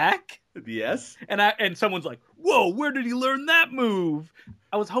his back. Yes. And someone's like, "Whoa, where did he learn that move?"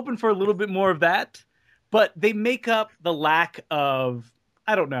 I was hoping for a little bit more of that, but they make up the lack of,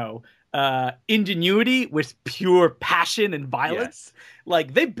 I don't know, ingenuity with pure passion and violence. Yes.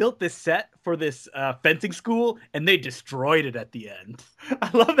 Like, they built this set for this fencing school, and they destroyed it at the end. I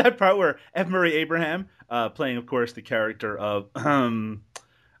love that part where F. Murray Abraham, playing, of course, the character of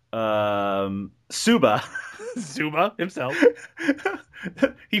Suba. Suba himself.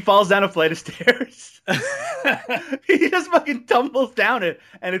 He falls down a flight of stairs. He just fucking tumbles down it.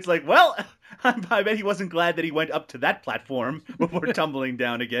 And it's like, well, I bet he wasn't glad that he went up to that platform before tumbling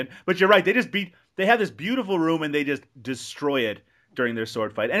down again. But you're right. They have this beautiful room and they just destroy it during their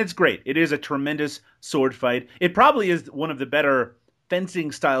sword fight. And it's great. It is a tremendous sword fight. It probably is one of the better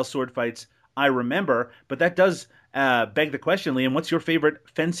fencing style sword fights I remember. But that does beg the question, Liam, what's your favorite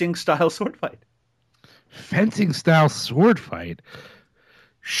fencing style sword fight? Fencing style sword fight?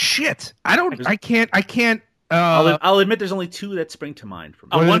 Shit. I can't. I'll admit there's only two that spring to mind.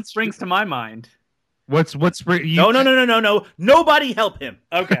 One springs to my mind. What's No. Nobody help him.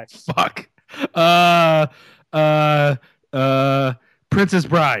 Okay. Fuck. Princess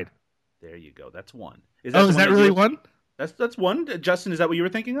Bride. There you go. That's one. Is that really one? That's one. Justin, is that what you were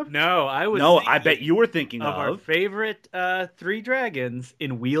thinking of? No, I bet you were thinking of our favorite three dragons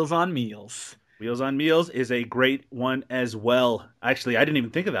in Wheels on Meals. Wheels on Meals is a great one as well. Actually, I didn't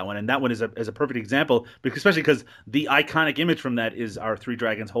even think of that one, and that one is a perfect example, especially because the iconic image from that is our three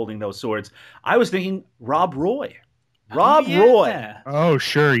dragons holding those swords. I was thinking Rob Roy. Roy. Oh,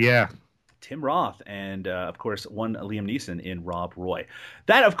 sure, yeah. Tim Roth, and of course, one Liam Neeson in Rob Roy.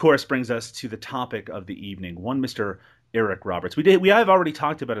 That, of course, brings us to the topic of the evening. One Mr. Eric Roberts. We have already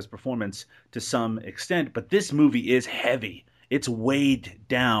talked about his performance to some extent, but this movie is heavy. It's weighed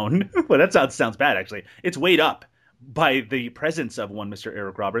down. Well, that sounds bad, actually. It's weighed up by the presence of one Mr.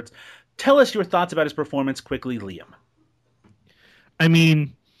 Eric Roberts. Tell us your thoughts about his performance quickly, Liam. I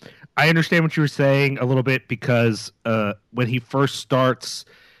mean, I understand what you were saying a little bit because when he first starts,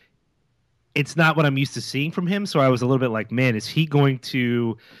 it's not what I'm used to seeing from him. So I was a little bit like, man, is he going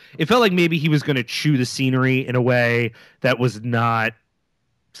to... It felt like maybe he was going to chew the scenery in a way that was not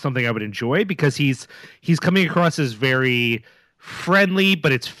something I would enjoy, because he's coming across as very friendly,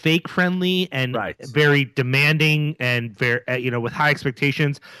 but it's fake friendly and very demanding and very, with high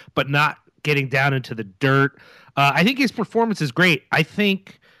expectations, but not getting down into the dirt. I think his performance is great. I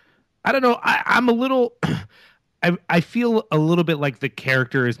don't know. I'm a little, I feel a little bit like the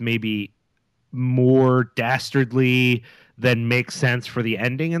character is maybe more dastardly than makes sense for the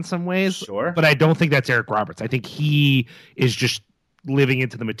ending in some ways. Sure. But I don't think that's Eric Roberts. I think he is just living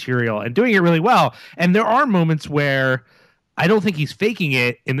into the material and doing it really well. And there are moments where I don't think he's faking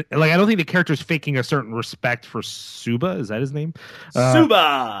it. I don't think the character is faking a certain respect for Suba. Is that his name?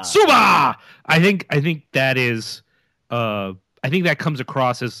 Suba! I think that is, I think that comes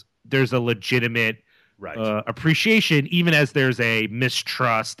across as there's a legitimate appreciation, even as there's a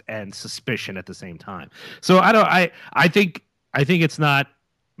mistrust and suspicion at the same time. So I think it's not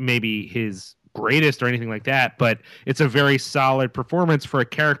maybe his greatest or anything like that, but it's a very solid performance for a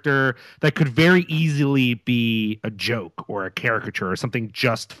character that could very easily be a joke or a caricature or something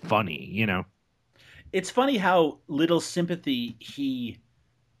just funny, It's funny how little sympathy he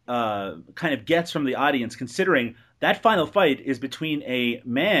kind of gets from the audience, considering that final fight is between a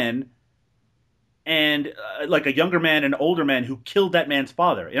man and like a younger man and an older man who killed that man's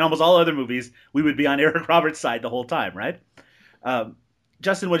father. In almost all other movies, we would be on Eric Roberts' side the whole time, right?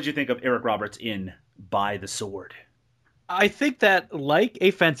 Justin, what did you think of Eric Roberts in By the Sword? I think that, like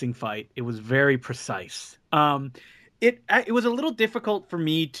a fencing fight, it was very precise. It was a little difficult for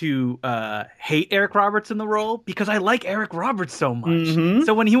me to hate Eric Roberts in the role because I like Eric Roberts so much. Mm-hmm.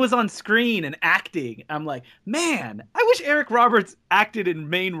 So when he was on screen and acting, I'm like, man, I wish Eric Roberts acted in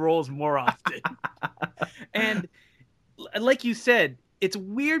main roles more often. And like you said, it's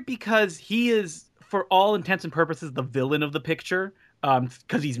weird because he is, for all intents and purposes, the villain of the picture.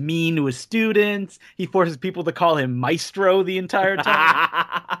 Because he's mean to his students. He forces people to call him Maestro the entire time.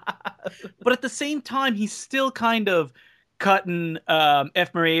 But at the same time, he's still kind of cutting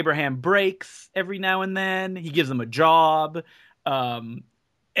F. Murray Abraham breaks every now and then. He gives him a job. And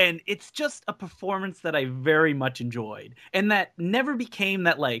it's just a performance that I very much enjoyed. And that never became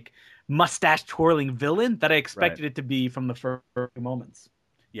that, mustache twirling villain that I expected it to be from the first moments.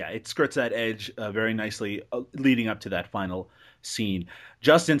 Yeah, it skirts that edge very nicely leading up to that final scene.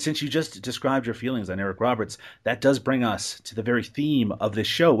 Justin, since you just described your feelings on Eric Roberts, that does bring us to the very theme of this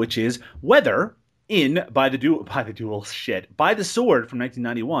show, which is whether in By the Sword from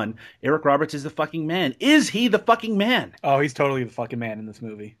 1991, Eric Roberts is the fucking man. Is he the fucking man? Oh, he's totally the fucking man in this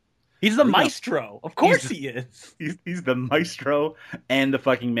movie. He's the maestro. Of course he is. He's the maestro and the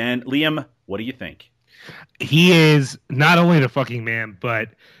fucking man. Liam, what do you think? He is not only the fucking man, but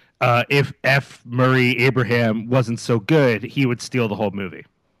if F. Murray Abraham wasn't so good, he would steal the whole movie.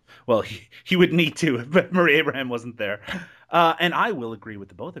 Well, he would need to if Murray Abraham wasn't there. And I will agree with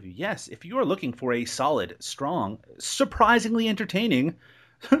the both of you. Yes, if you are looking for a solid, strong, surprisingly entertaining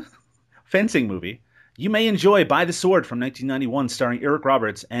fencing movie, you may enjoy By the Sword from 1991, starring Eric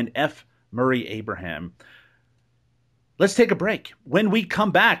Roberts and F. Murray Abraham. Let's take a break. When we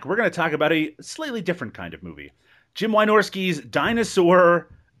come back, we're going to talk about a slightly different kind of movie. Jim Wynorski's dinosaur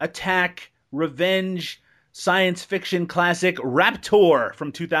attack, revenge, science fiction classic Raptor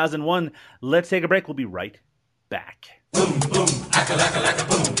from 2001. Let's take a break. We'll be right back. Boom, boom, aka-laka-laka,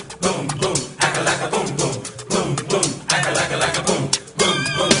 boom, boom, boom, aka-laka, boom, boom, boom, boom, aka-laka-laka, boom, boom,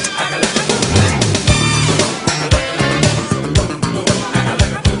 boom, aka-laka, boom.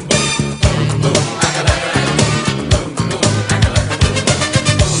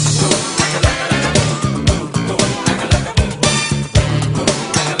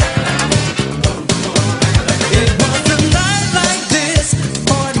 It was the night.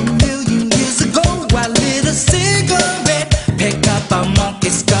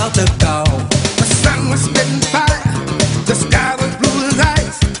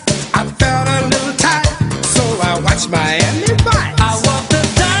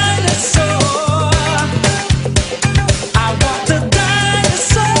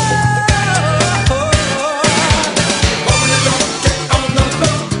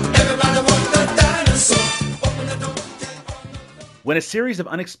 When a series of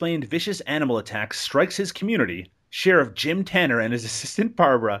unexplained vicious animal attacks strikes his community, Sheriff Jim Tanner and his assistant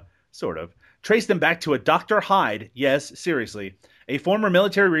Barbara, sort of, trace them back to a Dr. Hyde, yes, seriously, a former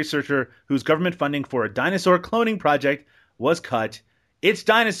military researcher whose government funding for a dinosaur cloning project was cut. It's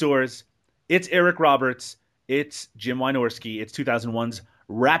dinosaurs. It's Eric Roberts. It's Jim Wynorski. It's 2001's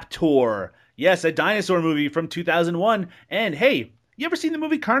Raptor. Yes, a dinosaur movie from 2001. And hey, you ever seen the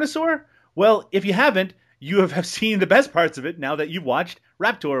movie Carnosaur? Well, if you haven't, you have seen the best parts of it now that you've watched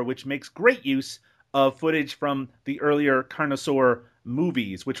Raptor, which makes great use of footage from the earlier Carnosaur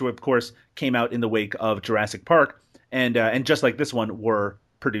movies, which of course came out in the wake of Jurassic Park, and just like this one, were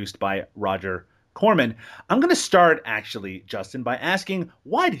produced by Roger Corman. I'm going to start, actually, Justin, by asking,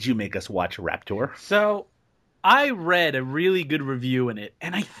 why did you make us watch Raptor? So I read a really good review in it,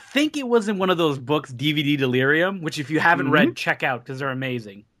 and I think it was in one of those books, DVD Delirium, which if you haven't read, check out because they're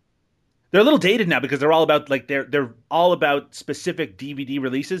amazing. They're a little dated now because they're all about they're all about specific DVD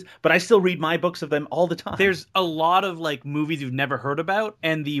releases, but I still read my books of them all the time. There's a lot of movies you've never heard about,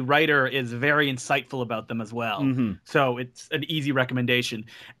 and the writer is very insightful about them as well. Mm-hmm. So it's an easy recommendation.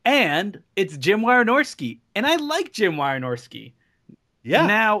 And it's Jim Wynorski, and I like Jim Wynorski. Yeah.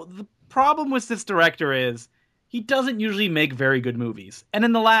 Now, the problem with this director is he doesn't usually make very good movies. And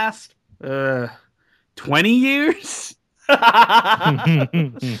in the last 20 years,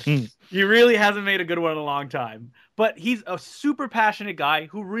 he really hasn't made a good one in a long time. But he's a super passionate guy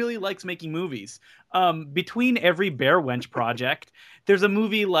who really likes making movies. Between every Bear Wench project, there's a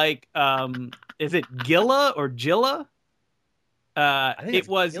movie like, is it Gilla or Jilla? It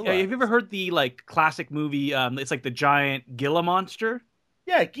was. Gilla. Have you ever heard the classic movie? It's like the giant Gila monster.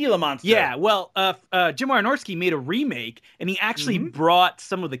 Yeah, Gila Monster. Yeah, well, Jim Wynorski made a remake, and he actually brought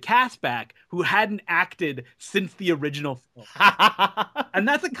some of the cast back who hadn't acted since the original film. And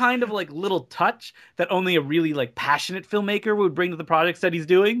that's a kind of little touch that only a really passionate filmmaker would bring to the projects that he's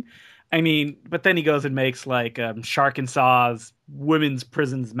doing. I mean, but then he goes and makes Shark and Saw's Women's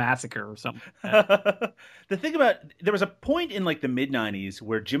Prisons Massacre or something. The thing about, there was a point in the mid-90s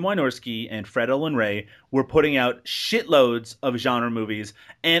where Jim Wynorski and Fred Olen Ray were putting out shitloads of genre movies,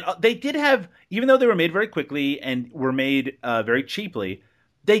 and they did have, even though they were made very quickly and were made very cheaply,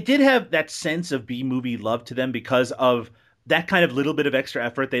 they did have that sense of B-movie love to them because of that kind of little bit of extra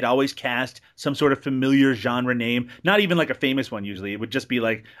effort. They'd always cast some sort of familiar genre name, not even a famous one usually. It would just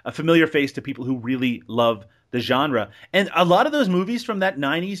be a familiar face to people who really love the genre. And a lot of those movies from that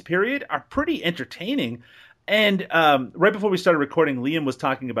 90s period are pretty entertaining. And right before we started recording, Liam was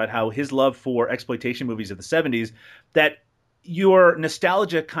talking about how his love for exploitation movies of the 70s, that your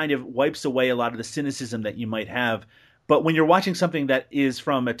nostalgia kind of wipes away a lot of the cynicism that you might have. But when you're watching something that is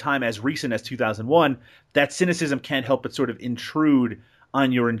from a time as recent as 2001, that cynicism can't help but sort of intrude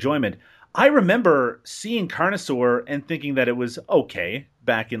on your enjoyment. I remember seeing Carnosaur and thinking that it was okay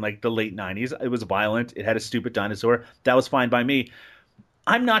back in the late 90s. It was violent. It had a stupid dinosaur. That was fine by me.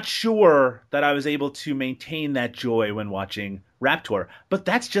 I'm not sure that I was able to maintain that joy when watching Raptor, but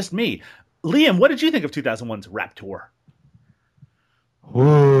that's just me. Liam, what did you think of 2001's Raptor?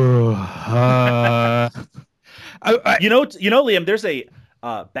 Ooh, Liam, there's a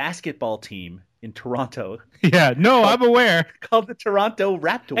basketball team in Toronto. Yeah, no, I'm aware. Called the Toronto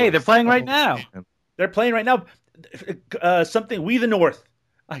Raptors. Hey, they're playing right now. They're playing right now. Something, We the North,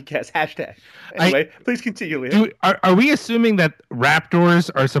 I guess. Hashtag. Anyway, please continue, Liam. Are we assuming that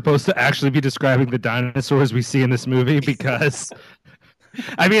raptors are supposed to actually be describing the dinosaurs we see in this movie? Because,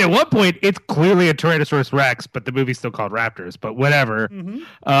 I mean, at one point, it's clearly a Tyrannosaurus Rex, but the movie's still called Raptors, but whatever.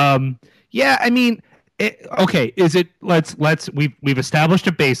 Mm-hmm. Yeah, I mean... okay, is it? We've established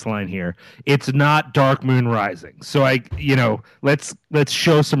a baseline here. It's not Dark Moon Rising, so let's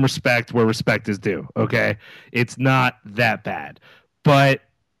show some respect where respect is due. Okay, it's not that bad, but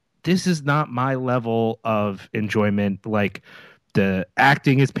this is not my level of enjoyment. The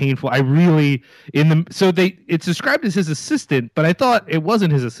acting is painful. It's described as his assistant, but I thought it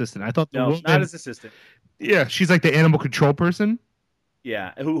wasn't his assistant. I thought not his assistant. Yeah, she's the animal control person.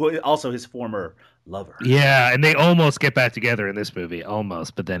 Yeah, who also his former lover. Yeah, and they almost get back together in this movie,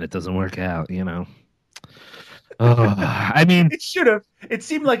 almost, but then it doesn't work out, I mean, it should have. It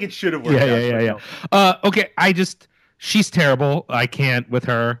seemed like it should have worked out. Yeah. Okay, she's terrible. I can't with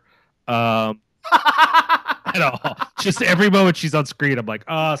her at all. Just every moment she's on screen, I'm like,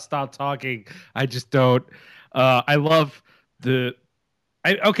 stop talking. I just don't. I love the.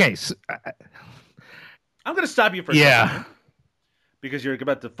 Okay. So, I'm gonna stop you for a second. Because you're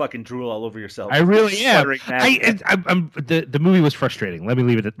about to fucking drool all over yourself. I really am. The movie was frustrating. Let me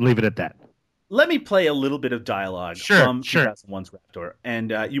leave it at that. Let me play a little bit of dialogue from 2001's Raptor,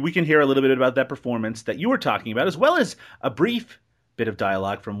 and we can hear a little bit about that performance that you were talking about, as well as a brief bit of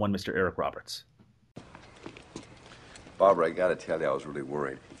dialogue from one Mr. Eric Roberts. Barbara, I gotta tell you, I was really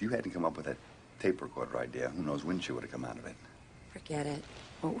worried. If you hadn't come up with that tape recorder idea, who knows when she would have come out of it. Forget it.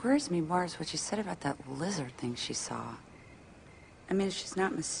 What worries me more is what you said about that lizard thing she saw. I mean, if she's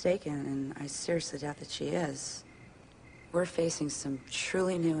not mistaken, and I seriously doubt that she is, we're facing some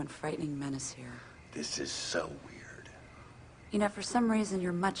truly new and frightening menace here. This is so weird. You know, for some reason,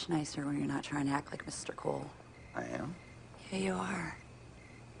 you're much nicer when you're not trying to act like Mr. Cole. I am? Yeah, you are.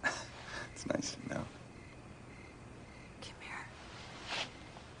 It's nice to know. Come here.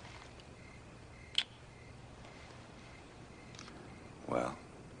 Well,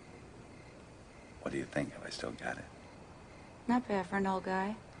 what do you think? Have I still got it? Not bad for an old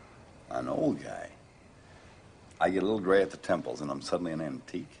guy. An old guy. I get a little gray at the temples, and I'm suddenly an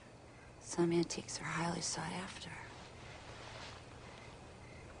antique. Some antiques are highly sought after.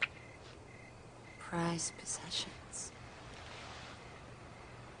 Prized possessions.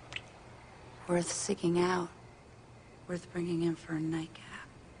 Worth seeking out. Worth bringing in for a nightcap.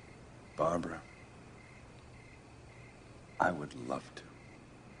 Barbara, I would love to.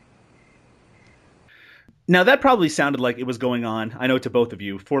 Now, that probably sounded like it was going on, I know to both of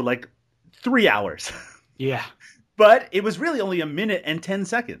you, for like 3 hours. Yeah. But it was really only 1 minute and 10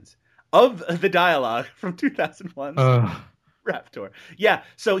 seconds of the dialogue from 2001's Raptor. Yeah,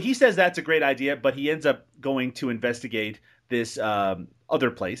 so he says that's a great idea, but he ends up going to investigate this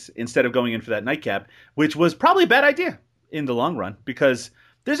other place instead of going in for that nightcap, which was probably a bad idea in the long run, because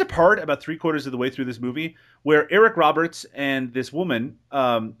there's a part about 3/4 of the way through this movie where Eric Roberts and this woman,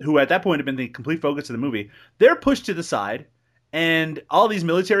 who at that point had been the complete focus of the movie, they're pushed to the side, and all these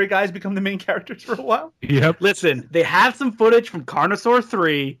military guys become the main characters for a while. Yep. Listen, they have some footage from Carnosaur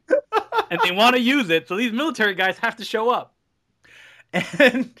 3, and they want to use it, so these military guys have to show up.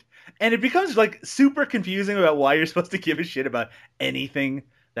 And it becomes like super confusing about why you're supposed to give a shit about anything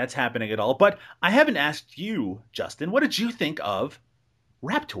that's happening at all. But I haven't asked you, Justin, what did you think of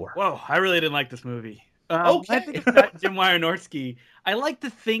Raptor? Whoa, I really didn't like this movie. Okay. When I think about Jim Wynorski, I like to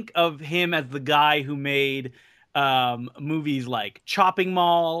think of him as the guy who made movies like Chopping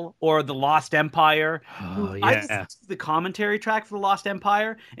Mall or The Lost Empire. Oh, I yeah. listened to the commentary track for The Lost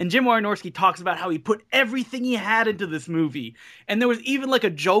Empire, and Jim Wynorski talks about how he put everything he had into this movie. And there was even like a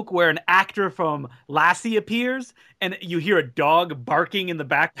joke where an actor from Lassie appears, and you hear a dog barking in the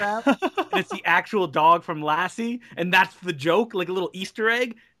background, and it's the actual dog from Lassie, and that's the joke, like a little Easter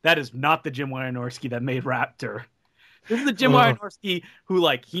egg. That is not the Jim Wynorski that made Raptor. This is the Jim Wynorski who,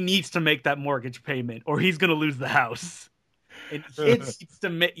 like, he needs to make that mortgage payment or he's going to lose the house. And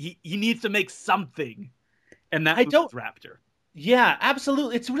he needs to make something. And that's Raptor. Yeah,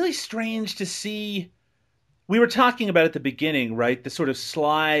 absolutely. It's really strange to see. We were talking about at the beginning, right? The sort of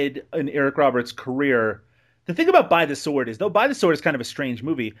slide in Eric Roberts' career. The thing about By the Sword is, though By the Sword is kind of a strange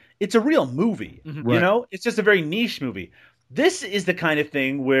movie, it's a real movie. Mhm. You know? It's just a very niche movie. This is the kind of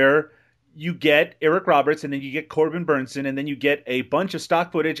thing where you get Eric Roberts, and then you get Corbin Burnson, and then you get a bunch of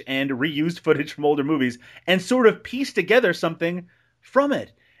stock footage and reused footage from older movies, and sort of piece together something from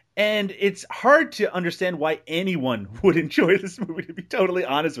it. And it's hard to understand why anyone would enjoy this movie, to be totally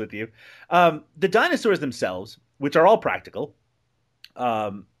honest with you. The dinosaurs themselves, which are all practical,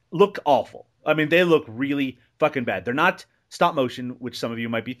 look awful. I mean, they look really fucking bad. They're not stop motion, which some of you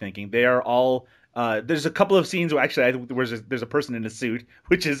might be thinking. They are all... there's a couple of scenes where actually there's a person in a suit,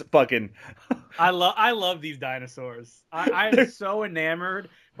 which is fucking... I love these dinosaurs. I'm so enamored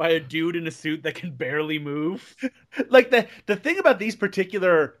by a dude in a suit that can barely move. Like the thing about these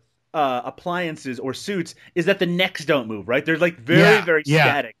particular appliances or suits is that the necks don't move, right? They're like very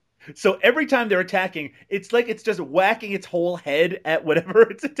static. So every time they're attacking, it's like it's just whacking its whole head at whatever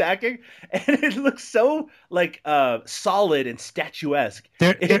it's attacking, and it looks so like solid and statuesque.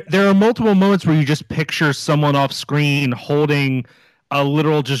 There are multiple moments where you just picture someone off screen holding a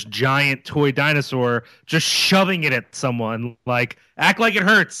literal just giant toy dinosaur, just shoving it at someone, like act like it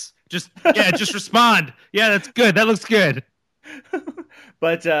hurts. Just respond. Yeah, that's good. That looks good.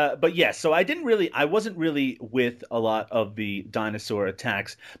 But yeah, so I wasn't really with a lot of the dinosaur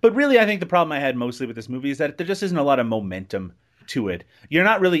attacks. But really, I think the problem I had mostly with this movie is that there just isn't a lot of momentum to it. You're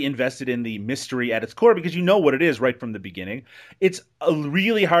not really invested in the mystery at its core because you know what it is right from the beginning. It's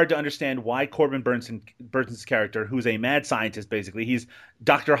really hard to understand why Corbin Burnson's character, who's a mad scientist, basically, he's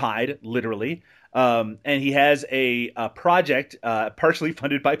Dr. Hyde, literally, and he has a project partially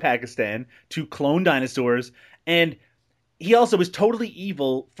funded by Pakistan to clone dinosaurs, and he also is totally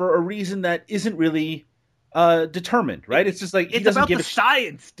evil for a reason that isn't really determined, right? It's just like he doesn't give a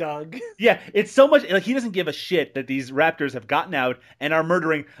science, Doug. Yeah, it's so much like he doesn't give a shit that these raptors have gotten out and are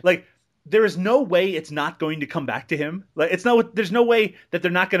murdering. Like there is no way it's not going to come back to him. Like there's no way that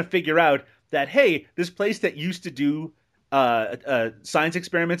they're not going to figure out that, hey, this place that used to do science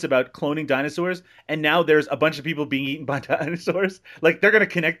experiments about cloning dinosaurs, and now there's a bunch of people being eaten by dinosaurs. Like, they're going to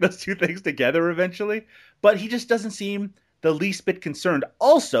connect those two things together eventually. But he just doesn't seem the least bit concerned.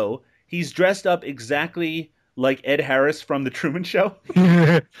 Also, he's dressed up exactly like Ed Harris from The Truman Show.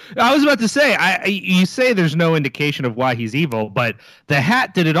 I was about to say, you say there's no indication of why he's evil, but the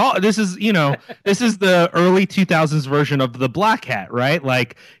hat did it all. This is the early 2000s version of the black hat, right?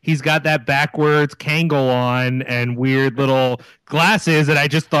 Like, he's got that backwards Kangol on and weird little glasses, and I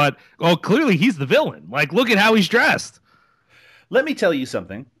just thought, oh, clearly he's the villain. Like, look at how he's dressed. Let me tell you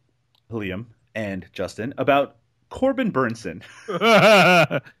something, Liam and Justin, about Corbin Burnson.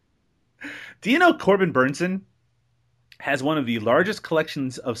 Do you know Corbin Burnson has one of the largest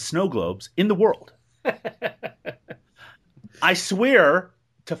collections of snow globes in the world? I swear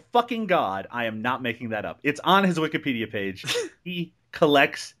to fucking God, I am not making that up. It's on his Wikipedia page. He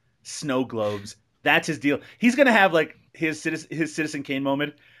collects snow globes. That's his deal. He's going to have like his Citizen Kane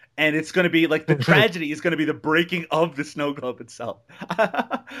moment, and it's going to be like the tragedy is going to be the breaking of the snow globe itself.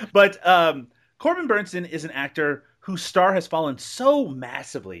 But Corbin Burnson is an actor whose star has fallen so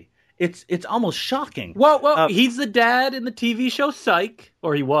massively. It's almost shocking. Well, he's the dad in the TV show Psych,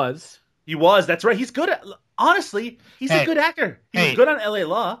 or he was. He was. That's right. He's good at. Honestly, he's a good actor. He was good on L.A.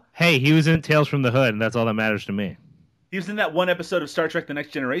 Law. Hey, he was in Tales from the Hood, and that's all that matters to me. He was in that one episode of Star Trek: The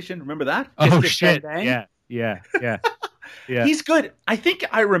Next Generation. Remember that? Oh shit! Yeah. He's good. I think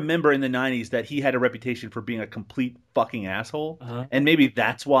I remember in the 90s that he had a reputation for being a complete fucking asshole, and maybe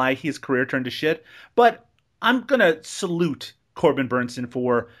that's why his career turned to shit. But I'm gonna salute Corbin Burnson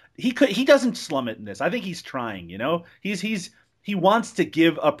for he doesn't slum it in this. I think he's trying. You know, he wants to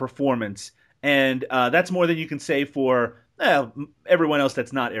give a performance, and that's more than you can say for everyone else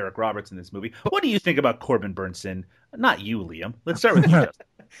that's not Eric Roberts in this movie. What do you think about Corbin Burnson? Not you, Liam. Let's start with you, Justin.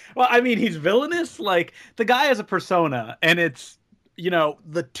 Well, I mean, he's villainous. Like, the guy has a persona, and it's,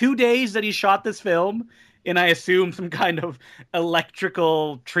 the 2 days that he shot this film in, I assume, some kind of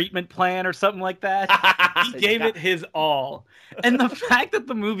electrical treatment plan or something like that, he gave it his all. And the fact that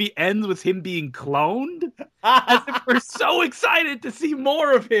the movie ends with him being cloned, as if we're so excited to see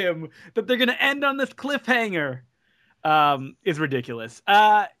more of him that they're going to end on this cliffhanger, is ridiculous.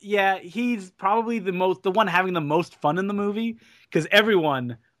 Yeah, he's probably the one having the most fun in the movie, because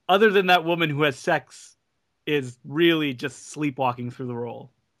everyone, other than that woman who has sex, is really just sleepwalking through the role.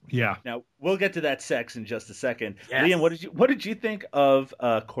 Yeah. Now we'll get to that sex in just a second. Yes. Liam, what did you think of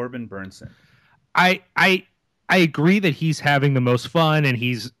Corbin Burnson? I agree that he's having the most fun and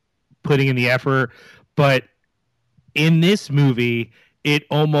he's putting in the effort, but in this movie, it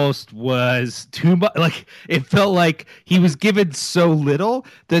almost was too much. Like, it felt like he was given so little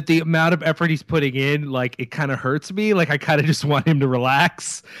that the amount of effort he's putting in, like, it kind of hurts me. Like, I kind of just want him to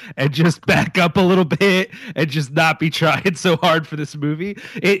relax and just back up a little bit and just not be trying so hard for this movie.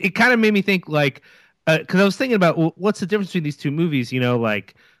 It kind of made me think, like, because I was thinking about, well, what's the difference between these two movies? Well,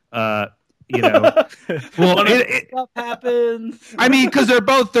 Stuff happens. I mean, because they're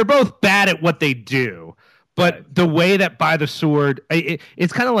both bad at what they do. But the way that By the Sword,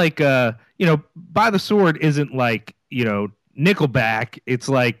 it's kind of like, By the Sword isn't like, Nickelback. It's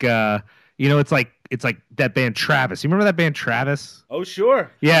like, it's like that band Travis. You remember that band Travis? Oh, sure.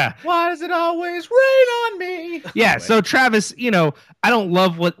 Yeah. Why does it always rain on me? Yeah. So Travis, I don't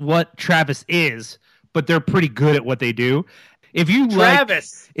love what Travis is, but they're pretty good at what they do. If you like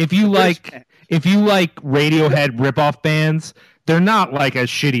Radiohead ripoff bands, they're not like as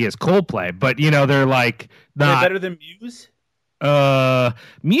shitty as Coldplay, but they're like not. They're better than Muse?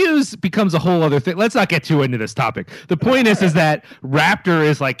 Muse becomes a whole other thing. Let's not get too into this topic. The point is that Raptor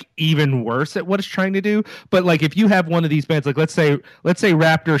is like even worse at what it's trying to do. But like, if you have one of these bands, like let's say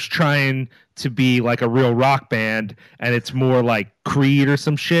Raptor's trying to be like a real rock band and it's more like Creed or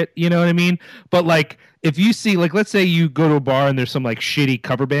some shit, you know what I mean? But like, if you see, like, let's say you go to a bar and there's some like shitty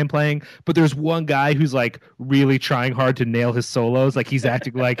cover band playing, but there's one guy who's like really trying hard to nail his solos, like he's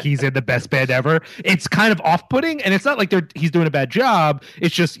acting like he's in the best band ever. It's kind of off-putting, and it's not like he's doing a bad job.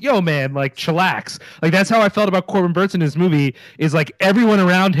 It's just, yo, man, like, chillax. Like, that's how I felt about Corbin Burnson in his movie. Is like everyone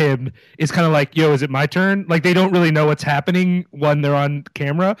around him is kind of like, yo, is it my turn? Like, they don't really know what's happening when they're on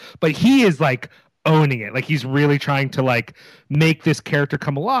camera, but he is like owning it. Like, he's really trying to like make this character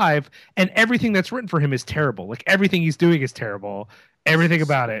come alive, and everything that's written for him is terrible. Like, everything he's doing is terrible. Everything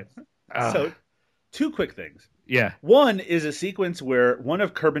about it. So, two quick things. Yeah. One is a sequence where one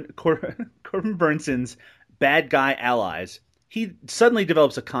of Corbin Burnson's bad guy allies, he suddenly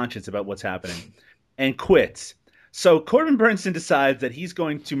develops a conscience about what's happening and quits. So Corbin Bernsen decides that he's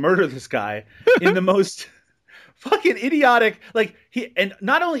going to murder this guy in the most fucking idiotic, and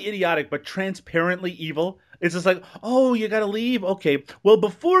not only idiotic, but transparently evil. It's just like, oh, you gotta leave? Okay. Well,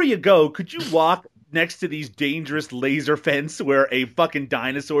 before you go, could you walk next to these dangerous laser fence where a fucking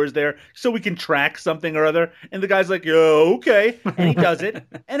dinosaur is there so we can track something or other? And the guy's like, yo, okay. And he does it.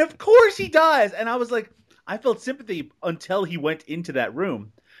 And of course he does. And I was like, I felt sympathy until he went into that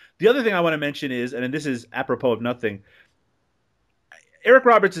room. The other thing I want to mention is, and this is apropos of nothing, Eric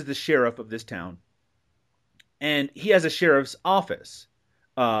Roberts is the sheriff of this town. And he has a sheriff's office.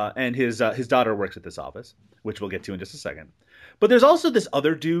 And his daughter works at this office, which we'll get to in just a second. But there's also this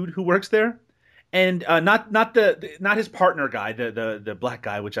other dude who works there. And not his partner guy, the black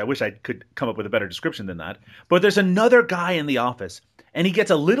guy, which I wish I could come up with a better description than that. But there's another guy in the office, and he gets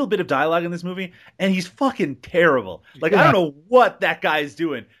a little bit of dialogue in this movie, and he's fucking terrible. Like, I don't know what that guy is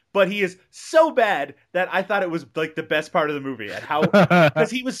doing, but he is so bad that I thought it was like the best part of the movie, at how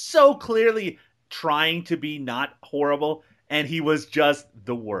because he was so clearly trying to be not horrible, and he was just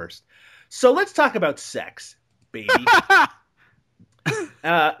the worst. So let's talk about sex, baby.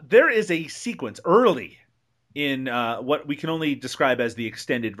 There is a sequence early in what we can only describe as the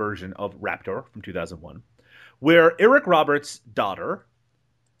extended version of Raptor from 2001, where Eric Roberts' daughter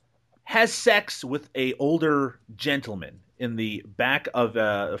has sex with a older gentleman in the back of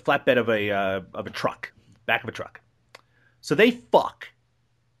a flatbed of a truck, back of a truck. So they fuck,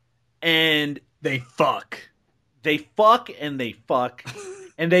 and They fuck.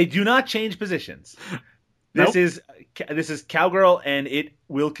 and they do not change positions. This is Cowgirl, and it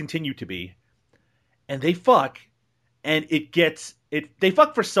will continue to be. And they fuck, and they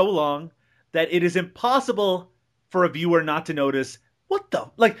fuck for so long that it is impossible for a viewer not to notice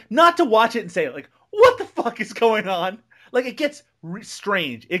not to watch it and say, like, what the fuck is going on? Like, it gets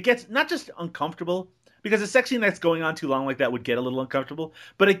strange. It gets not just uncomfortable, because a sex scene that's going on too long like that would get a little uncomfortable,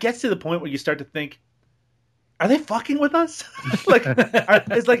 but it gets to the point where you start to think, are they fucking with us?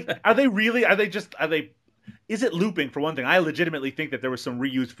 Are they really? Is it looping, for one thing? I legitimately think that there was some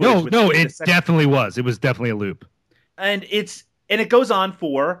reused footage. No, it definitely was. It was definitely a loop. And it goes on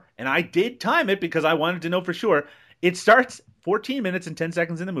for, and I did time it because I wanted to know for sure. It starts 14 minutes and 10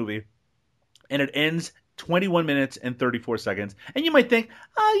 seconds in the movie, and it ends 21 minutes and 34 seconds. And you might think,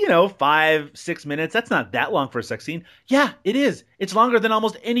 5-6 minutes, that's not that long for a sex scene. Yeah, it is. It's longer than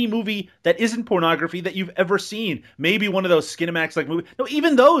almost any movie that isn't pornography that you've ever seen. Maybe one of those Skinamax movies. No,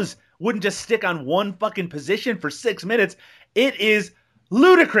 even those wouldn't just stick on one fucking position for 6 minutes. It is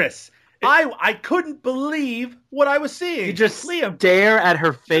ludicrous. I couldn't believe what I was seeing. You just stare at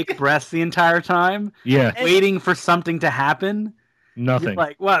her fake breasts the entire time. Yeah. Waiting for something to happen. Nothing. You're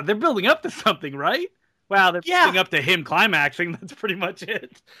like, wow, they're building up to something, right? Wow, they're building up to him climaxing. That's pretty much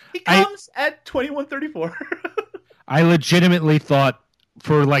it. He comes at 21:34. I legitimately thought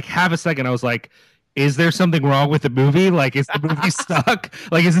for like half a second, I was like, is there something wrong with the movie? Like, is the movie stuck?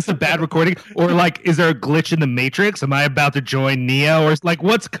 Like, is this a bad recording? Or like, is there a glitch in the Matrix? Am I about to join Neo? Or like,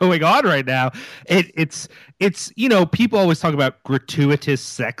 what's going on right now? It's people always talk about gratuitous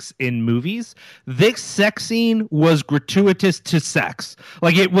sex in movies. This sex scene was gratuitous to sex.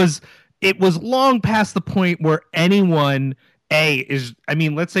 Like, it was long past the point where anyone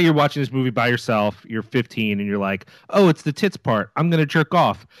let's say you're watching this movie by yourself, you're 15 and you're like, oh, it's the tits part, I'm gonna jerk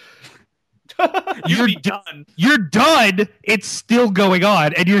off. You're done. You're done. It's still going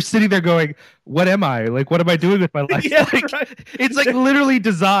on, and you're sitting there going, "What am I? Like, what am I doing with my life?" Yeah, right. It's like literally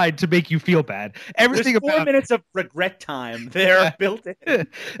designed to make you feel bad. Everything There's 4 minutes of regret time there built in.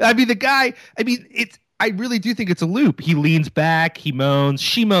 I mean, I really do think it's a loop. He leans back, he moans,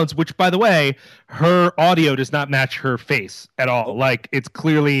 she moans, which, by the way, her audio does not match her face at all. Like, it's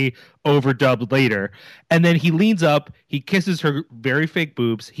clearly overdubbed later. And then he leans up, he kisses her very fake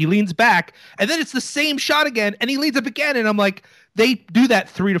boobs, he leans back, and then it's the same shot again, and he leans up again, and I'm like, they do that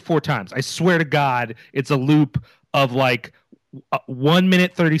 3 to 4 times. I swear to God, it's a loop of like 1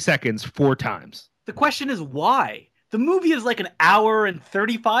 minute, 30 seconds, 4 times. The question is why? The movie is like an hour and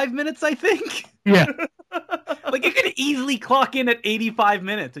 35 minutes, I think. Yeah. Like, you could easily clock in at 85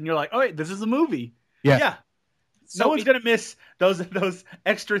 minutes, and you're like, all right, this is a movie. Yeah. No one's going to miss those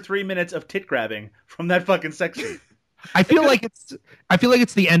extra 3 minutes of tit grabbing from that fucking sex scene. I feel like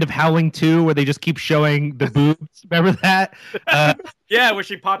it's the end of Howling 2 where they just keep showing the boobs. Remember that? Yeah, where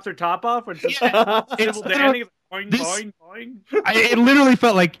she pops her top off when she's boing, boing, boing. It literally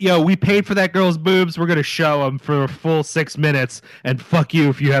felt like, we paid for that girl's boobs. We're going to show them for a full 6 minutes, and fuck you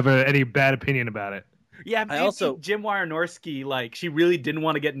if you have any bad opinion about it. Yeah, I also Jim Wynorski, like, she really didn't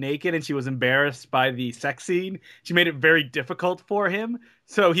want to get naked and she was embarrassed by the sex scene. She made it very difficult for him.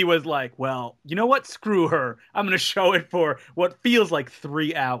 So he was like, well, you know what? Screw her. I'm going to show it for what feels like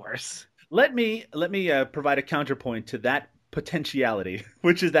 3 hours. let me provide a counterpoint to that potentiality,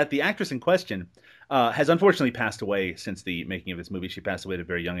 which is that the actress in question has unfortunately passed away since the making of this movie. She passed away at a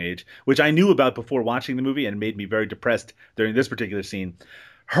very young age, which I knew about before watching the movie and made me very depressed during this particular scene.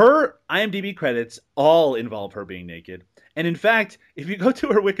 Her IMDb credits all involve her being naked. And in fact, if you go to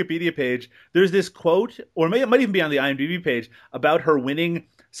her Wikipedia page, there's this quote, or it might even be on the IMDb page, about her winning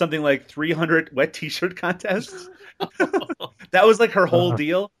something like 300 wet t-shirt contests. That was like her whole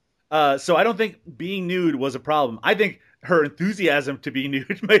deal. So I don't think being nude was a problem. I think her enthusiasm to be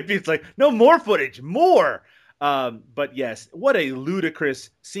nude, maybe it's like, no, more footage, more. But yes, what a ludicrous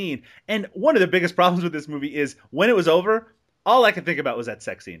scene. And one of the biggest problems with this movie is when it was over, all I could think about was that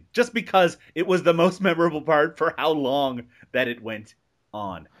sex scene, just because it was the most memorable part for how long that it went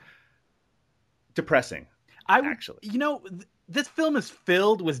on. Depressing, actually. You know, this film is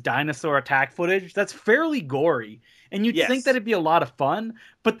filled with dinosaur attack footage that's fairly gory, and you'd think that it'd be a lot of fun,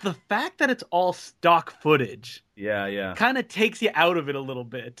 but the fact that it's all stock footage kind of takes you out of it a little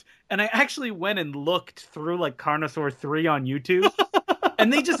bit. And I actually went and looked through like Carnosaur 3 on YouTube,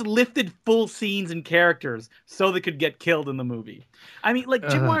 and they just lifted full scenes and characters so they could get killed in the movie. I mean, like,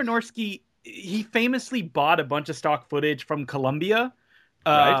 Jim Wynorski, he famously bought a bunch of stock footage from Columbia,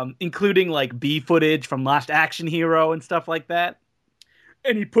 including like B footage from Last Action Hero and stuff like that.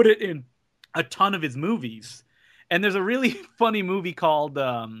 And he put it in a ton of his movies. And there's a really funny movie called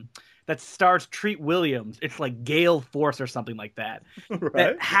that stars Treat Williams. It's like Gale Force or something like that. Right.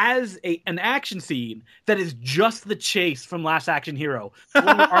 That has an action scene that is just the chase from Last Action Hero.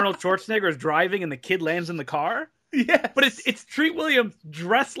 When Arnold Schwarzenegger is driving and the kid lands in the car. Yeah. But it's Treat Williams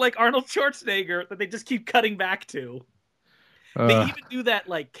dressed like Arnold Schwarzenegger that they just keep cutting back to. They even do that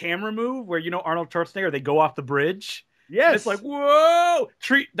like camera move where, you know, Arnold Schwarzenegger, they go off the bridge. Yes. It's like, whoa!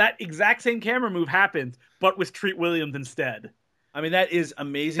 That exact same camera move happens, but with Treat Williams instead. I mean, that is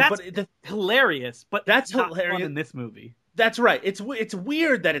amazing. That's hilarious, but that's not fun in this movie. That's right. It's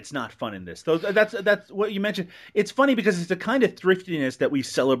weird that it's not fun in this. So that's what you mentioned. It's funny because it's the kind of thriftiness that we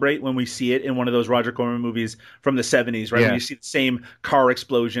celebrate when we see it in one of those Roger Corman movies from the 70s, right? Yeah. When you see the same car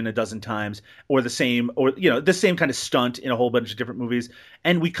explosion a dozen times, or the same kind of stunt in a whole bunch of different movies,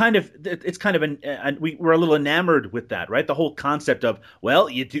 and we're a little enamored with that, right? The whole concept of, well,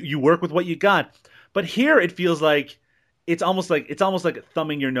 you work with what you got, but here it feels like. It's almost like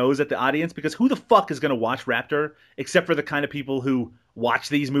thumbing your nose at the audience, because who the fuck is going to watch Raptor except for the kind of people who watch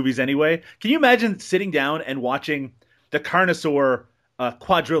these movies anyway? Can you imagine sitting down and watching the Carnosaur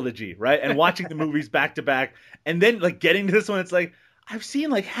quadrilogy, right? And watching the movies back to back, and then like getting to this one, it's like, I've seen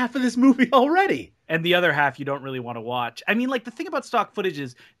like half of this movie already. And the other half you don't really want to watch. I mean, like, the thing about stock footage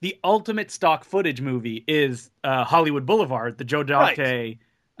is the ultimate stock footage movie is Hollywood Boulevard, the Joe Dante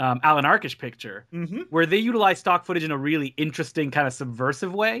Alan Arkish picture, where they utilize stock footage in a really interesting kind of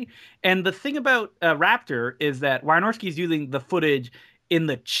subversive way. And the thing about Raptor is that Wynorski is using the footage in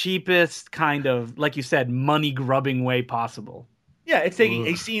the cheapest kind of, like you said, money grubbing way possible. Yeah, it's taking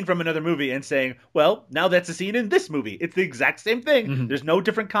a scene from another movie and saying, well, now that's a scene in this movie. It's the exact same thing. There's no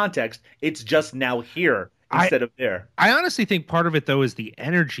different context. It's just now here instead of there. I honestly think part of it, though, is the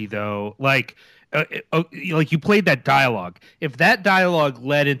energy, though. Like you played that dialogue. If that dialogue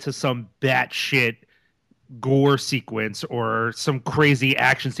led into some batshit gore sequence or some crazy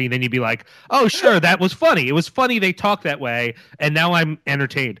action scene, then you'd be like, oh, sure, that was funny. It was funny they talked that way, and now I'm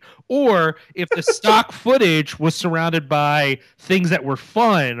entertained. Or if the stock footage was surrounded by things that were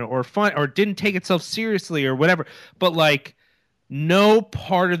fun or didn't take itself seriously or whatever, but like no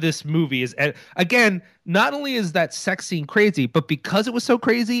part of this movie is, again, not only is that sex scene crazy, but because it was so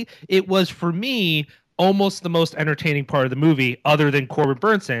crazy, it was, for me, almost the most entertaining part of the movie other than Corbin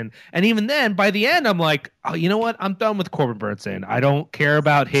Burnson. And even then, by the end, I'm like, oh, you know what? I'm done with Corbin Burnson. I don't care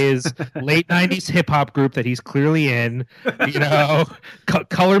about his late 90s hip-hop group that he's clearly in. You know,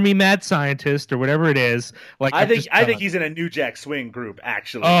 Color Me Mad Scientist or whatever it is. Like, I think he's in a New Jack Swing group,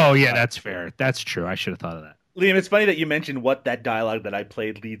 actually. Oh, yeah, that's fair. That's true. I should have thought of that. Liam, it's funny that you mentioned what that dialogue that I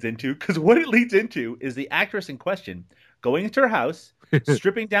played leads into, because what it leads into is the actress in question going into her house,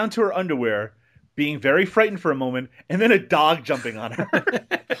 stripping down to her underwear, being very frightened for a moment, and then a dog jumping on her.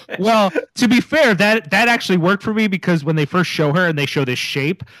 Well, to be fair, that actually worked for me, because when they first show her and they show this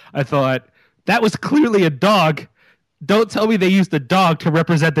shape, I thought, that was clearly a dog. Don't tell me they used the dog to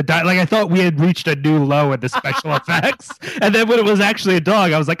represent the dog. Like, I thought we had reached a new low in the special effects. And then when it was actually a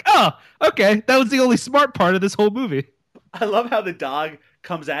dog, I was like, oh, okay. That was the only smart part of this whole movie. I love how the dog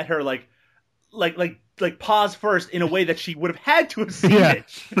comes at her like like pause first in a way that she would have had to have seen Yeah.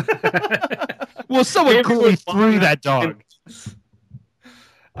 it. Well, someone Maybe clearly it was threw that dog.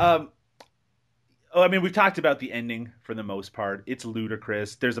 I mean, we've talked about the ending for the most part. It's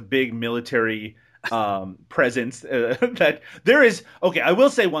ludicrous. There's a big military presence that there is. Okay, I will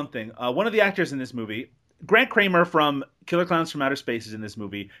say one thing. One of the actors in this movie, Grant Kramer from Killer Clowns from Outer Space, is in this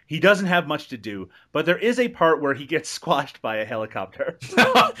movie. He doesn't have much to do, but there is a part where he gets squashed by a helicopter.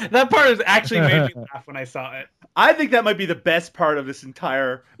 That part has actually made me laugh when I saw it. I think that might be the best part of this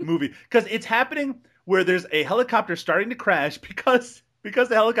entire movie because it's happening where there's a helicopter starting to crash because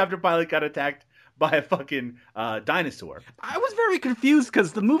the helicopter pilot got attacked by a fucking dinosaur. I was very confused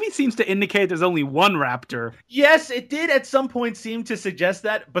because the movie seems to indicate there's only one raptor. Yes, it did at some point seem to suggest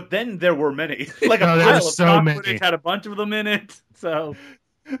that, but then there were many. Like No, a there pile were of so stock many. footage. It had a bunch of them in it. So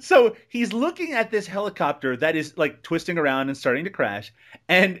he's looking at this helicopter that is like twisting around and starting to crash,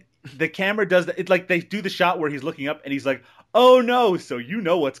 and the camera does that. It's like they do the shot where he's looking up and he's like, "Oh no!" So you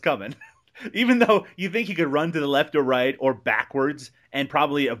know what's coming. Even though you think he could run to the left or right or backwards and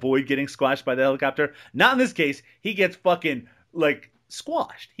probably avoid getting squashed by the helicopter. Not in this case. He gets fucking like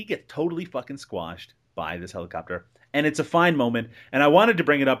squashed. He gets totally fucking squashed by this helicopter. And it's a fine moment. And I wanted to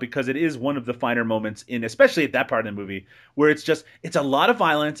bring it up because it is one of the finer moments in, especially at that part of the movie, where it's a lot of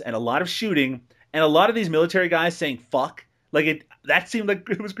violence and a lot of shooting and a lot of these military guys saying fuck. Like that seemed like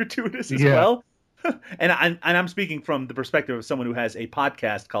it was gratuitous as well. And I'm speaking from the perspective of someone who has a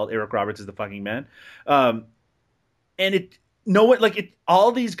podcast called Eric Roberts is the Fucking Man. And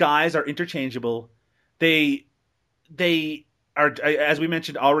all these guys are interchangeable. They are, as we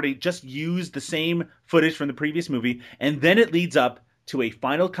mentioned already, just use the same footage from the previous movie. And then it leads up to a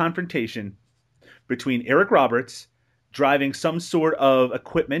final confrontation between Eric Roberts driving some sort of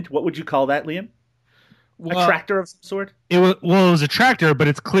equipment. What would you call that, Liam? A tractor of some sort? It was a tractor, but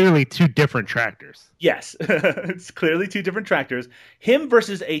it's clearly two different tractors. Yes, it's clearly two different tractors. Him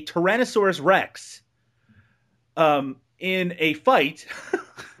versus a Tyrannosaurus Rex in a fight,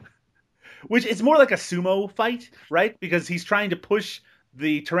 which is more like a sumo fight, right? Because he's trying to push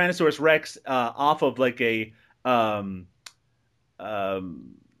the Tyrannosaurus Rex off of like a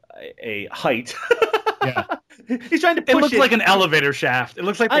height. Yeah. He's trying to push It looks like an elevator shaft. It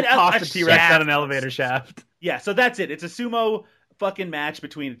looks like they tossed a T-Rex shaft. down an elevator shaft. Yeah, so that's it. It's a sumo fucking match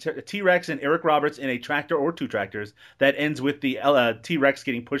between a T-Rex and Eric Roberts in a tractor or two tractors that ends with the T-Rex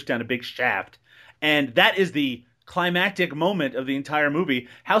getting pushed down a big shaft. And that is the climactic moment of the entire movie.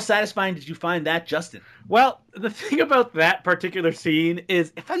 How satisfying did you find that, Justin? Well, the thing about that particular scene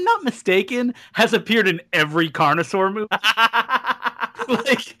is, if I'm not mistaken, has appeared in every Carnosaur movie.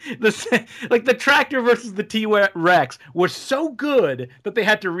 like the tractor versus the T-Rex was so good that they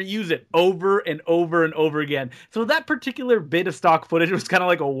had to reuse it over and over and over again. So that particular bit of stock footage was kind of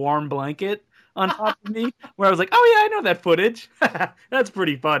like a warm blanket on top of me, where I was like, oh yeah, I know that footage. That's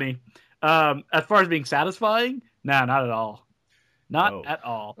pretty funny. As far as being satisfying, nah, not at all. Not at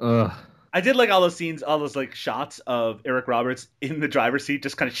all. I did like all those scenes, all those like shots of Eric Roberts in the driver's seat,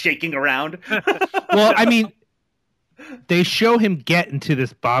 just kind of shaking around. Well, I mean, they show him get into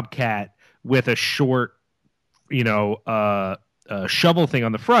this Bobcat with a short, shovel thing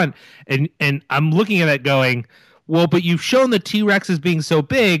on the front, and I'm looking at it going, well, but you've shown the T-Rex as being so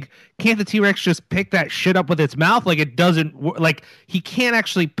big. Can't the T-Rex just pick that shit up with its mouth? Like it doesn't, like he can't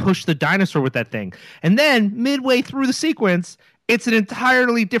actually push the dinosaur with that thing. And then midway through the sequence, it's an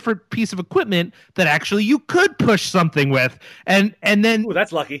entirely different piece of equipment that actually you could push something with. And then, Ooh,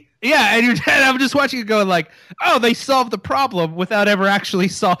 that's lucky. yeah, and I'm just watching it going like, oh, they solved the problem without ever actually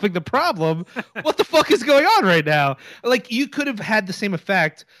solving the problem. What the fuck is going on right now? Like, you could have had the same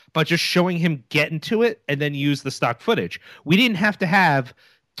effect by just showing him get into it and then use the stock footage. We didn't have to have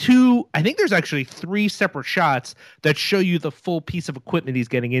I think there's actually 3 separate shots that show you the full piece of equipment he's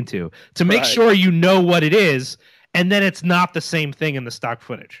getting into to make sure you know what it is, and then it's not the same thing in the stock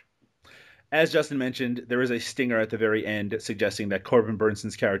footage. As Justin mentioned, there is a stinger at the very end suggesting that Corbin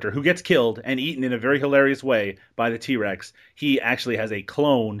Bernsen's character, who gets killed and eaten in a very hilarious way by the T-Rex, he actually has a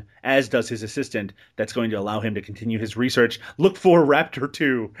clone, as does his assistant, that's going to allow him to continue his research. Look for Raptor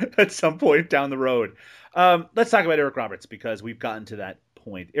 2 at some point down the road. Let's talk about Eric Roberts, because we've gotten to that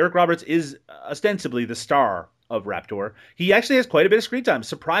point. Eric Roberts is ostensibly the star of Raptor. He actually has quite a bit of screen time,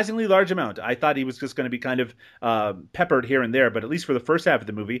 surprisingly large amount. I thought he was just going to be kind of peppered here and there, but at least for the first half of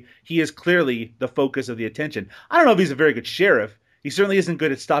the movie, he is clearly the focus of the attention. I don't know if he's a very good sheriff. He certainly isn't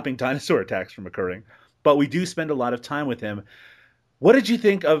good at stopping dinosaur attacks from occurring, but we do spend a lot of time with him. What did you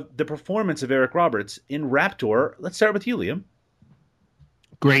think of the performance of Eric Roberts in Raptor? Let's start with you, Liam.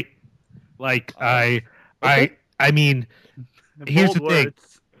 Great. Like, I mean, here's the thing.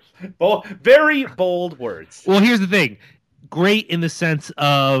 Very bold words. Well, here's the thing. Great in the sense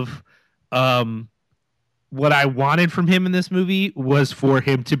of what I wanted from him in this movie was for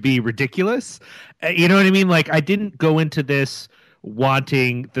him to be ridiculous. You know what I mean? Like, I didn't go into this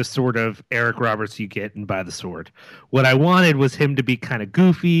wanting the sort of Eric Roberts you get in By the Sword. What I wanted was him to be kind of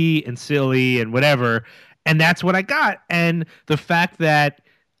goofy and silly and whatever. And that's what I got. And the fact that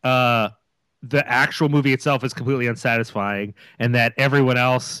the actual movie itself is completely unsatisfying and that everyone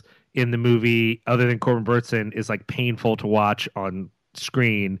else in the movie, other than Corbin Burnson, is like painful to watch on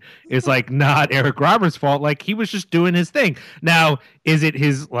screen is like not Eric Roberts' fault. Like, he was just doing his thing. Now, is it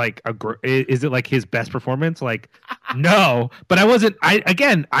his like is it like his best performance? Like, no. But I wasn't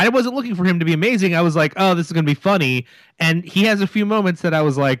looking for him to be amazing. I was like, oh, this is gonna be funny. And he has a few moments that I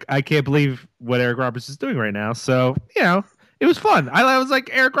was like, I can't believe what Eric Roberts is doing right now. So, you know, it was fun. I was like,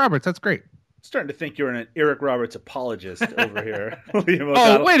 Eric Roberts, that's great. Starting to think you're an Eric Roberts apologist over here.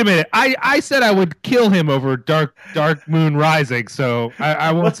 Oh, wait a minute. I said I would kill him over Dark Moon Rising, so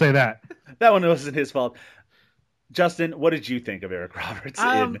I won't say that. That one wasn't his fault. Justin, what did you think of Eric Roberts?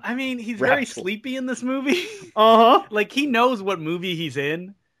 I mean, he's very sleepy in this movie. Uh-huh. Like, he knows what movie he's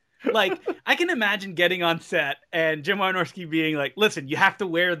in. Like, I can imagine getting on set and Jim Wynorski being like, listen, you have to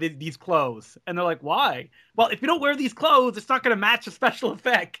wear these clothes. And they're like, why? Well, if you don't wear these clothes, it's not going to match the special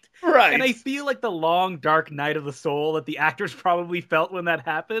effect. Right. And I feel like the long, dark night of the soul that the actors probably felt when that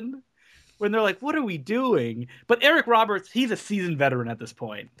happened. When they're like, what are we doing? But Eric Roberts, he's a seasoned veteran at this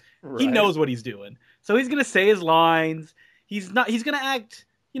point. Right. He knows what he's doing. So he's going to say his lines. He's going to act,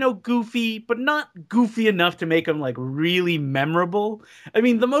 you know, goofy, but not goofy enough to make him like really memorable. I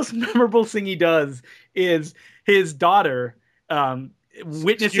mean, the most memorable thing he does is his daughter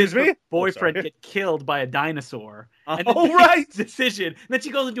witnesses her boyfriend get killed by a dinosaur. And right decision. And then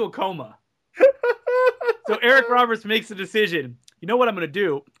she goes into a coma. So Eric Roberts makes the decision. You know what I'm going to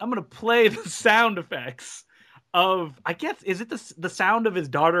do? I'm going to play the sound effects of, I guess, is it the sound of his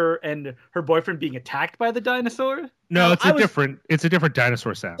daughter and her boyfriend being attacked by the dinosaur? No, it's a different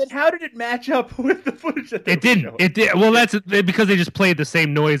dinosaur sound. Then how did it match up with the footage that they didn't. It did. Well, that's because they just played the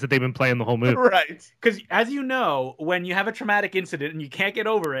same noise that they've been playing the whole movie. Right. Because as you know, when you have a traumatic incident and you can't get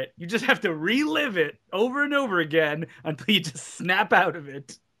over it, you just have to relive it over and over again until you just snap out of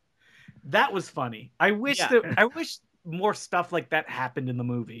it. That was funny. I wish more stuff like that happened in the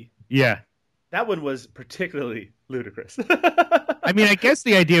movie. Yeah. That one was particularly ludicrous. I mean, I guess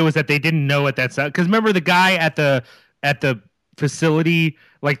the idea was that they didn't know what that sound. Because remember the guy at the facility,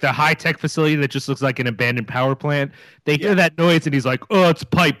 like the high tech facility that just looks like an abandoned power plant. They hear that noise and he's like, "Oh, it's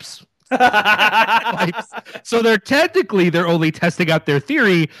pipes." Pipes. So they're only testing out their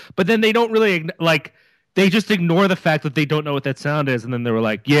theory, but then they don't really like. They just ignore the fact that they don't know what that sound is, and then they were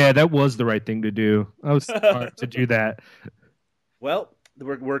like, "Yeah, that was the right thing to do. I was smart to do that." Well.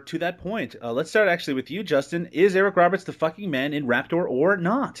 We're to that point. Let's start actually with you, Justin. Is Eric Roberts the fucking man in Raptor or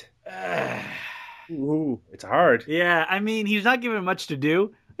not? Ooh, it's hard. Yeah, I mean, he's not given much to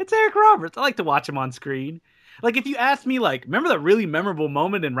do. It's Eric Roberts. I like to watch him on screen. Like, if you asked me, like, remember that really memorable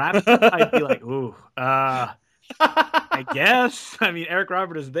moment in Raptor? I'd be like, ooh, I guess. I mean, Eric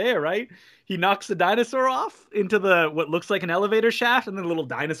Roberts is there, right? He knocks the dinosaur off into what looks like an elevator shaft, and then the little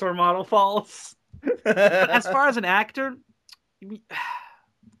dinosaur model falls. But as far as an actor...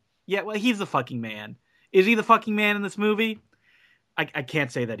 Yeah, well, he's the fucking man. Is he the fucking man in this movie? I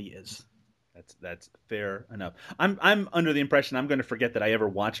can't say that he is. That's fair enough. I'm under the impression I'm going to forget that I ever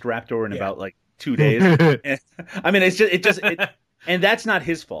watched Raptor in about like 2 days. I mean, and that's not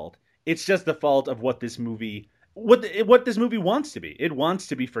his fault. It's just the fault of what this movie wants to be. It wants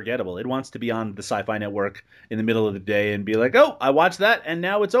to be forgettable. It wants to be on the Sci-Fi Network in the middle of the day and be like, oh, I watched that and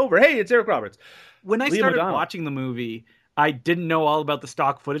now it's over. Hey, it's Eric Roberts. When I started watching the movie, I didn't know all about the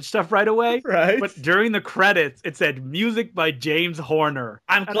stock footage stuff right away. Right. But during the credits, it said music by James Horner.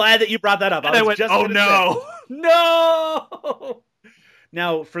 I'm glad that you brought that up. I went, oh no. No!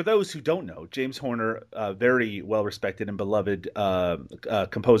 Now, for those who don't know, James Horner, a very well-respected and beloved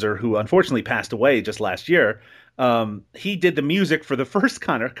composer who unfortunately passed away just last year, he did the music for the first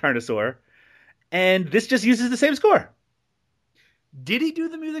Carnosaur, and this just uses the same score. Did he do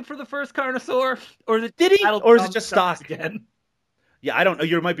the music for the first Carnosaur? Or is it just stock again? Yeah, I don't know.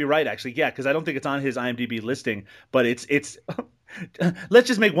 You might be right, actually. Yeah, because I don't think it's on his IMDb listing. But it's. Let's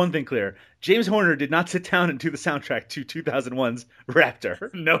just make one thing clear: James Horner did not sit down and do the soundtrack to 2001's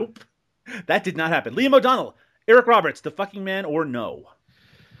Raptor. Nope, that did not happen. Liam O'Donnell, Eric Roberts, the fucking man, or no?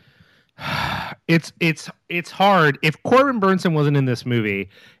 It's hard. If Corbin Burnson wasn't in this movie,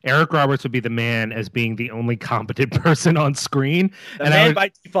 Eric Roberts would be the man as being the only competent person on screen. The man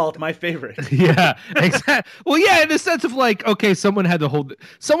by default, my favorite. Yeah, exactly. Well, yeah, in the sense of like, okay, someone had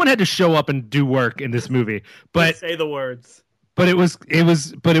to show up and do work in this movie, but say the words. But it was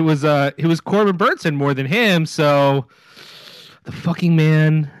Corbin Burnson more than him. So the fucking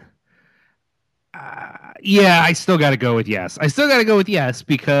man. Yeah, I still got to go with yes.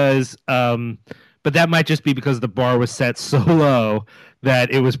 Because, but that might just be because the bar was set so low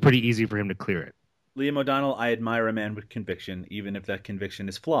that it was pretty easy for him to clear it. Liam O'Donnell, I admire a man with conviction, even if that conviction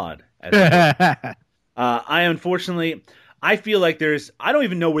is flawed. I feel like I don't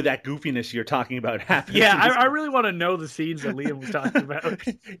even know where that goofiness you're talking about happens. Yeah, I really want to know the scenes that Liam was talking about.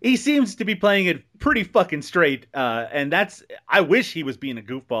 He seems to be playing it pretty fucking straight. And I wish he was being a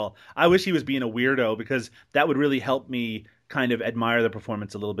goofball. I wish he was being a weirdo, because that would really help me kind of admire the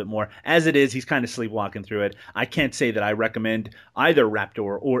performance a little bit more. As it is, he's kind of sleepwalking through it. I can't say that I recommend either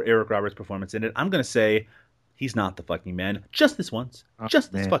Raptor or Eric Roberts' performance in it. I'm going to say he's not the fucking man. Just this once.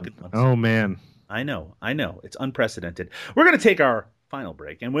 Just this fucking once. Oh, man. I know. It's unprecedented. We're going to take our final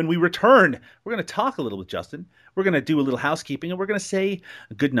break. And when we return, we're going to talk a little with Justin. We're going to do a little housekeeping, and we're going to say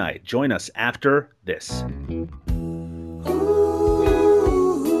goodnight. Join us after this.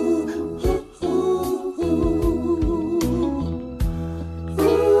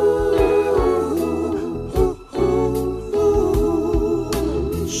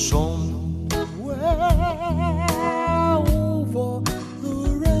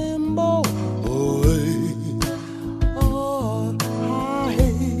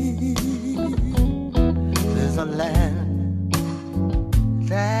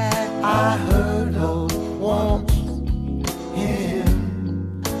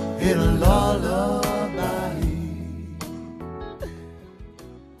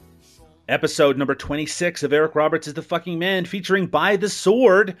 Episode number 26 of Eric Roberts is the Fucking Man, featuring By the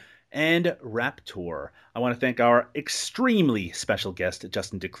Sword and Raptor. I want to thank our extremely special guest,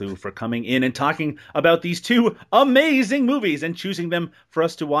 Justin Decloux, for coming in and talking about these two amazing movies and choosing them for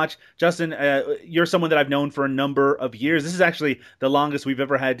us to watch. Justin, you're someone that I've known for a number of years. This is actually the longest we've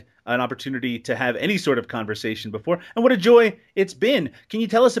ever had an opportunity to have any sort of conversation before. And what a joy it's been. Can you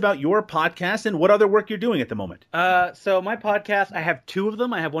tell us about your podcast and what other work you're doing at the moment? So my podcast, I have two of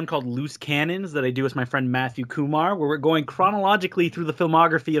them. I have one called Loose Cannons that I do with my friend Matthew Kumar, where we're going chronologically through the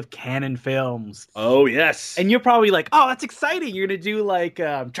filmography of canon films. Oh, yes. And you're probably like, oh, that's exciting. You're going to do like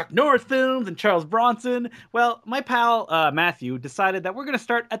Chuck Norris films and Charles Bronson. Well, my pal Matthew decided that we're going to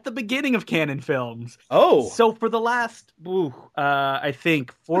start at the beginning of canon films. Oh. So for the last, I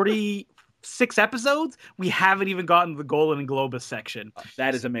think, 46 episodes, we haven't even gotten to the Golden Globus section.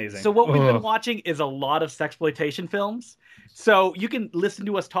 That is amazing. So what we've been watching is a lot of sexploitation films. So you can listen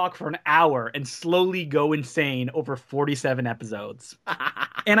to us talk for an hour and slowly go insane over 47 episodes.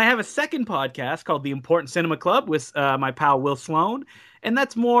 And I have a second podcast called The Important Cinema Club with my pal Will Sloan. And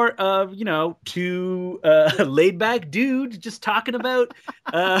that's more of, two laid-back dudes just talking about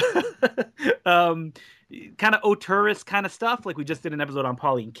kind of auteurist kind of stuff. Like we just did an episode on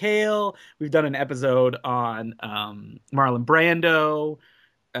Pauline Kael. We've done an episode on Marlon Brando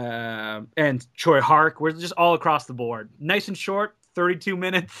and Troy Hark. We're just all across the board. Nice and short, 32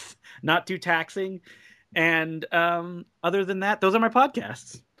 minutes, not too taxing. And other than that, those are my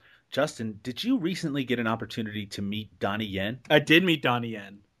podcasts. Justin, did you recently get an opportunity to meet Donnie Yen? I did meet Donnie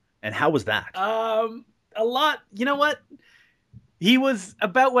Yen. And how was that? A lot. You know what? He was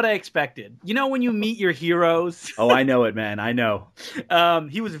about what I expected. You know when you meet your heroes? Oh, I know it, man. I know.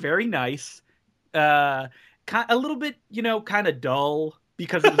 He was very nice. A little bit, kind of dull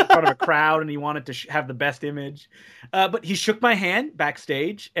because he was in front of a crowd and he wanted to have the best image. But he shook my hand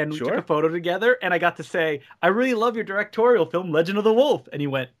backstage and we took a photo together. And I got to say, I really love your directorial film, Legend of the Wolf. And he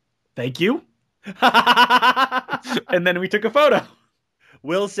went, thank you. And then we took a photo.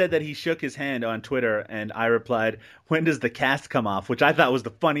 Will said that he shook his hand on Twitter, and I replied, when does the cast come off? Which I thought was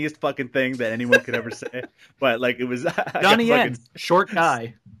the funniest fucking thing that anyone could ever say. But, like, it was... Donnie Yen, short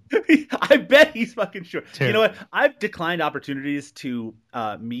guy. I bet he's fucking short. You know what? I've declined opportunities to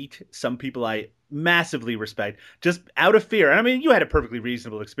meet some people I massively respect, just out of fear. And I mean, you had a perfectly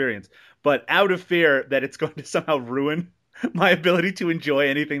reasonable experience, but out of fear that it's going to somehow ruin my ability to enjoy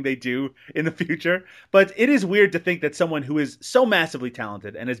anything they do in the future. But it is weird to think that someone who is so massively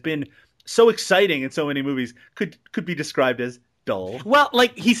talented and has been so exciting in so many movies could be described as dull. Well,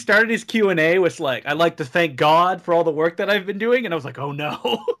 like, he started his Q&A with like, I'd like to thank God for all the work that I've been doing. And I was like, oh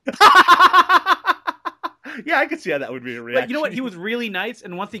no. Yeah, I could see how that would be a reaction. Like, you know what? He was really nice,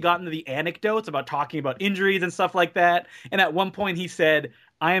 and once he got into the anecdotes about talking about injuries and stuff like that, and at one point he said,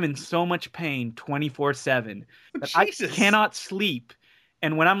 "I am in so much pain 24/7 that I Jesus. cannot sleep,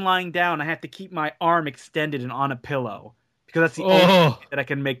 and when I'm lying down, I have to keep my arm extended and on a pillow because that's the only way that I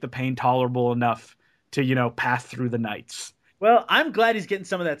can make the pain tolerable enough to, you know, pass through the nights." Well, I'm glad he's getting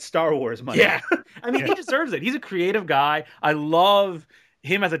some of that Star Wars money. Yeah. I mean, he deserves it. He's a creative guy. I love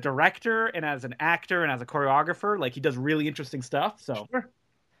him as a director and as an actor and as a choreographer. Like, he does really interesting stuff. So,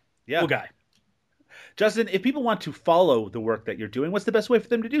 Yeah. cool guy. Justin, if people want to follow the work that you're doing, what's the best way for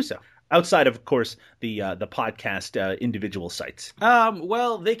them to do so? Outside of course, the podcast individual sites.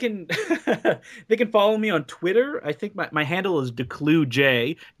 Well, they can they can follow me on Twitter. I think my handle is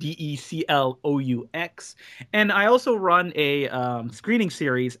DeCloux, DECLOUX, and I also run a screening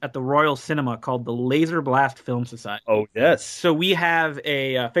series at the Royal Cinema called the Laser Blast Film Society. Oh yes. So we have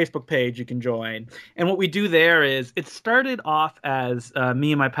a Facebook page you can join, and what we do there is it started off as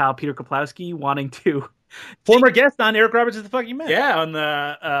me and my pal Peter Kaplowski wanting to. Former guest on Eric Roberts is the Fucking Man. Yeah, on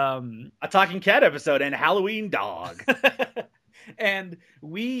the A Talking Cat episode and Halloween Dog. And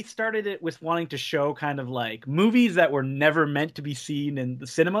we started it with wanting to show kind of like movies that were never meant to be seen in the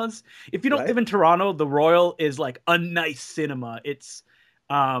cinemas. If you don't live in Toronto, the Royal is like a nice cinema. It's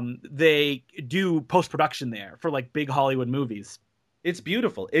they do post-production there for like big Hollywood movies. It's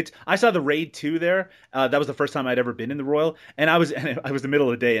beautiful. I saw the Raid 2 there. That was the first time I'd ever been in the Royal, and I was the middle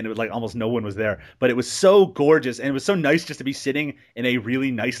of the day, and it was like almost no one was there. But it was so gorgeous, and it was so nice just to be sitting in a really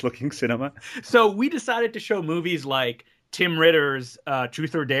nice looking cinema. So we decided to show movies like Tim Ritter's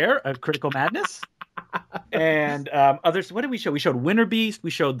Truth or Dare, A Critical Madness, and others. What did we show? We showed Winter Beast. We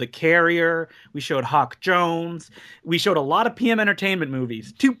showed The Carrier. We showed Hawk Jones. We showed a lot of PM Entertainment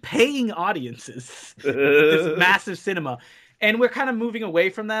movies to paying audiences. This massive cinema. And we're kind of moving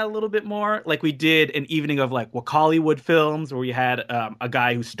away from that a little bit more. Like we did an evening of like Wakaliwood films where we had a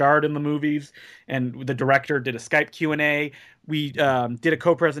guy who starred in the movies and the director did a Skype Q&A. We did a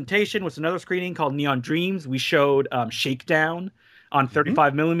co-presentation with another screening called Neon Dreams. We showed Shakedown on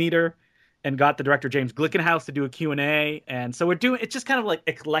 35 millimeter and got the director James Glickenhaus to do a Q&A. And so it's just kind of like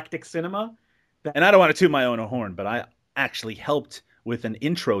eclectic cinema. And I don't want to toot my own horn, but I actually helped with an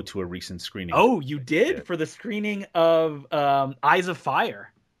intro to a recent screening. Oh, you did? For the screening of Eyes of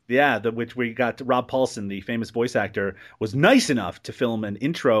Fire. Yeah, which we got Rob Paulson, the famous voice actor, was nice enough to film an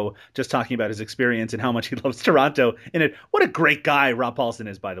intro just talking about his experience and how much he loves Toronto in it. What a great guy Rob Paulson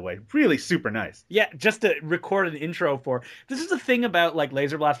is, by the way. Really super nice. Yeah, just to record an intro for. This is the thing about like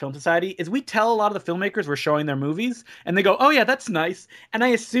Laser Blast Film Society is we tell a lot of the filmmakers we're showing their movies and they go, "Oh yeah, that's nice." And I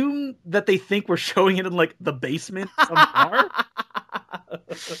assume that they think we're showing it in like the basement of some bar.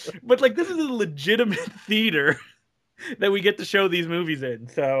 But like this is a legitimate theater that we get to show these movies in.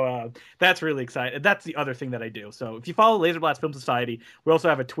 So that's really exciting. That's the other thing that I do. So if you follow Laser Blast Film Society, we also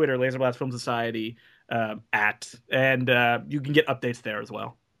have a Twitter, Laser Blast Film Society and you can get updates there as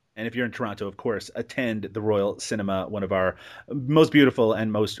well. And if you're in Toronto, of course, attend the Royal Cinema, one of our most beautiful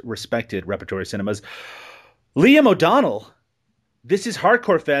and most respected repertory cinemas. Liam O'Donnell, this is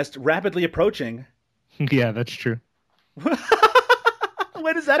Hardcore Fest rapidly approaching. Yeah, that's true.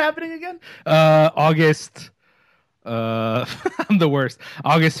 When is that happening again? August. I'm the worst.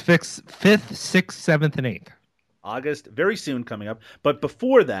 August 5th, 6th, 7th, and 8th. August, very soon coming up. But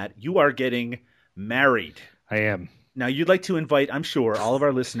before that, you are getting married. I am. Now, you'd like to invite, I'm sure, all of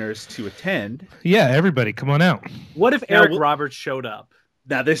our listeners to attend. Yeah, everybody, come on out. What if Eric Roberts showed up?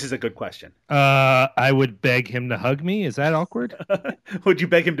 Now, this is a good question. I would beg him to hug me. Is that awkward? Would you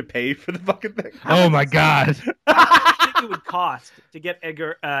beg him to pay for the fucking thing? Oh, my God. How much do you think it would cost to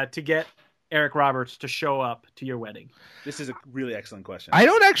get Eric Roberts to show up to your wedding? This is a really excellent question. I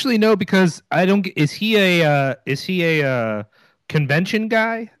don't actually know because I don't. Is he a convention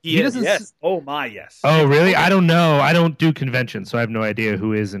guy? He is. Yes. Oh my, yes. Oh really? I don't know. I don't do conventions, so I have no idea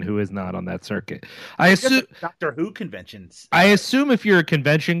who is and who is not on that circuit. I assume Doctor Who conventions. I assume if you're a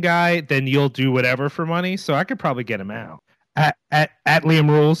convention guy, then you'll do whatever for money. So I could probably get him out at Liam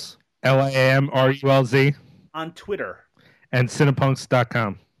Rules, LIAMRULZ on Twitter and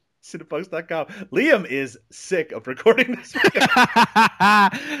Cinepunks.com. Cinepunks.com. Liam is sick of recording this.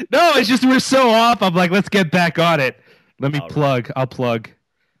 No, it's just we're so off. I'm like, let's get back on it. Let me plug. Right. I'll plug.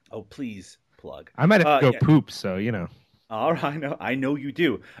 Oh, please plug. I might have to go poop, so you know. All right, I know you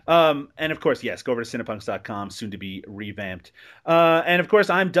do. And of course, yes, go over to Cinepunks.com, soon to be revamped. And of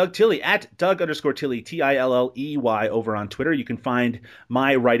course, I'm Doug Tilley at Doug_Tilley, TILLEY over on Twitter. You can find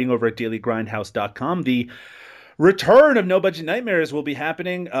my writing over at DailyGrindhouse.com. The return of No Budget Nightmares will be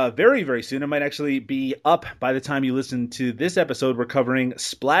happening very, very soon. It might actually be up by the time you listen to this episode. We're covering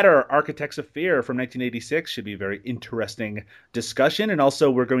Splatter, Architects of Fear from 1986. Should be a very interesting discussion. And also,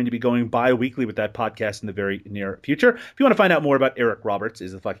 we're going to be going bi-weekly with that podcast in the very near future. If you want to find out more about Eric Roberts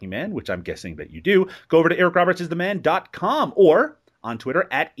is the Fucking Man, which I'm guessing that you do, go over to ericrobertsistheman.com or on Twitter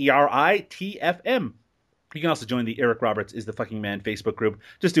at ERITFM. You can also join the Eric Roberts is the Fucking Man Facebook group.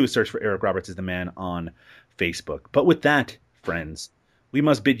 Just do a search for Eric Roberts is the Man on Facebook. But with that, friends, we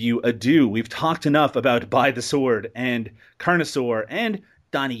must bid you adieu. We've talked enough about By the Sword and Carnosaur and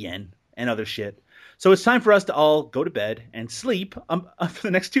Donnie Yen and other shit. So it's time for us to all go to bed and sleep for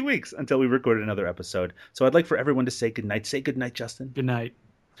the next 2 weeks until we record another episode. So I'd like for everyone to say goodnight. Say goodnight, Justin. Good night.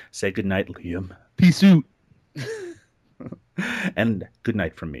 Say goodnight, Liam. Peace out. And good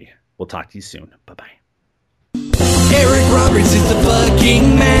night from me. We'll talk to you soon. Bye-bye. Eric Roberts is the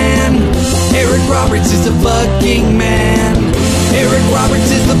fucking man. Eric Roberts is the fucking man. Eric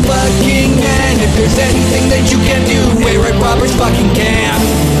Roberts is the fucking man. If there's anything that you can do, Eric Roberts fucking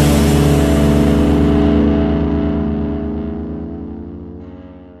can.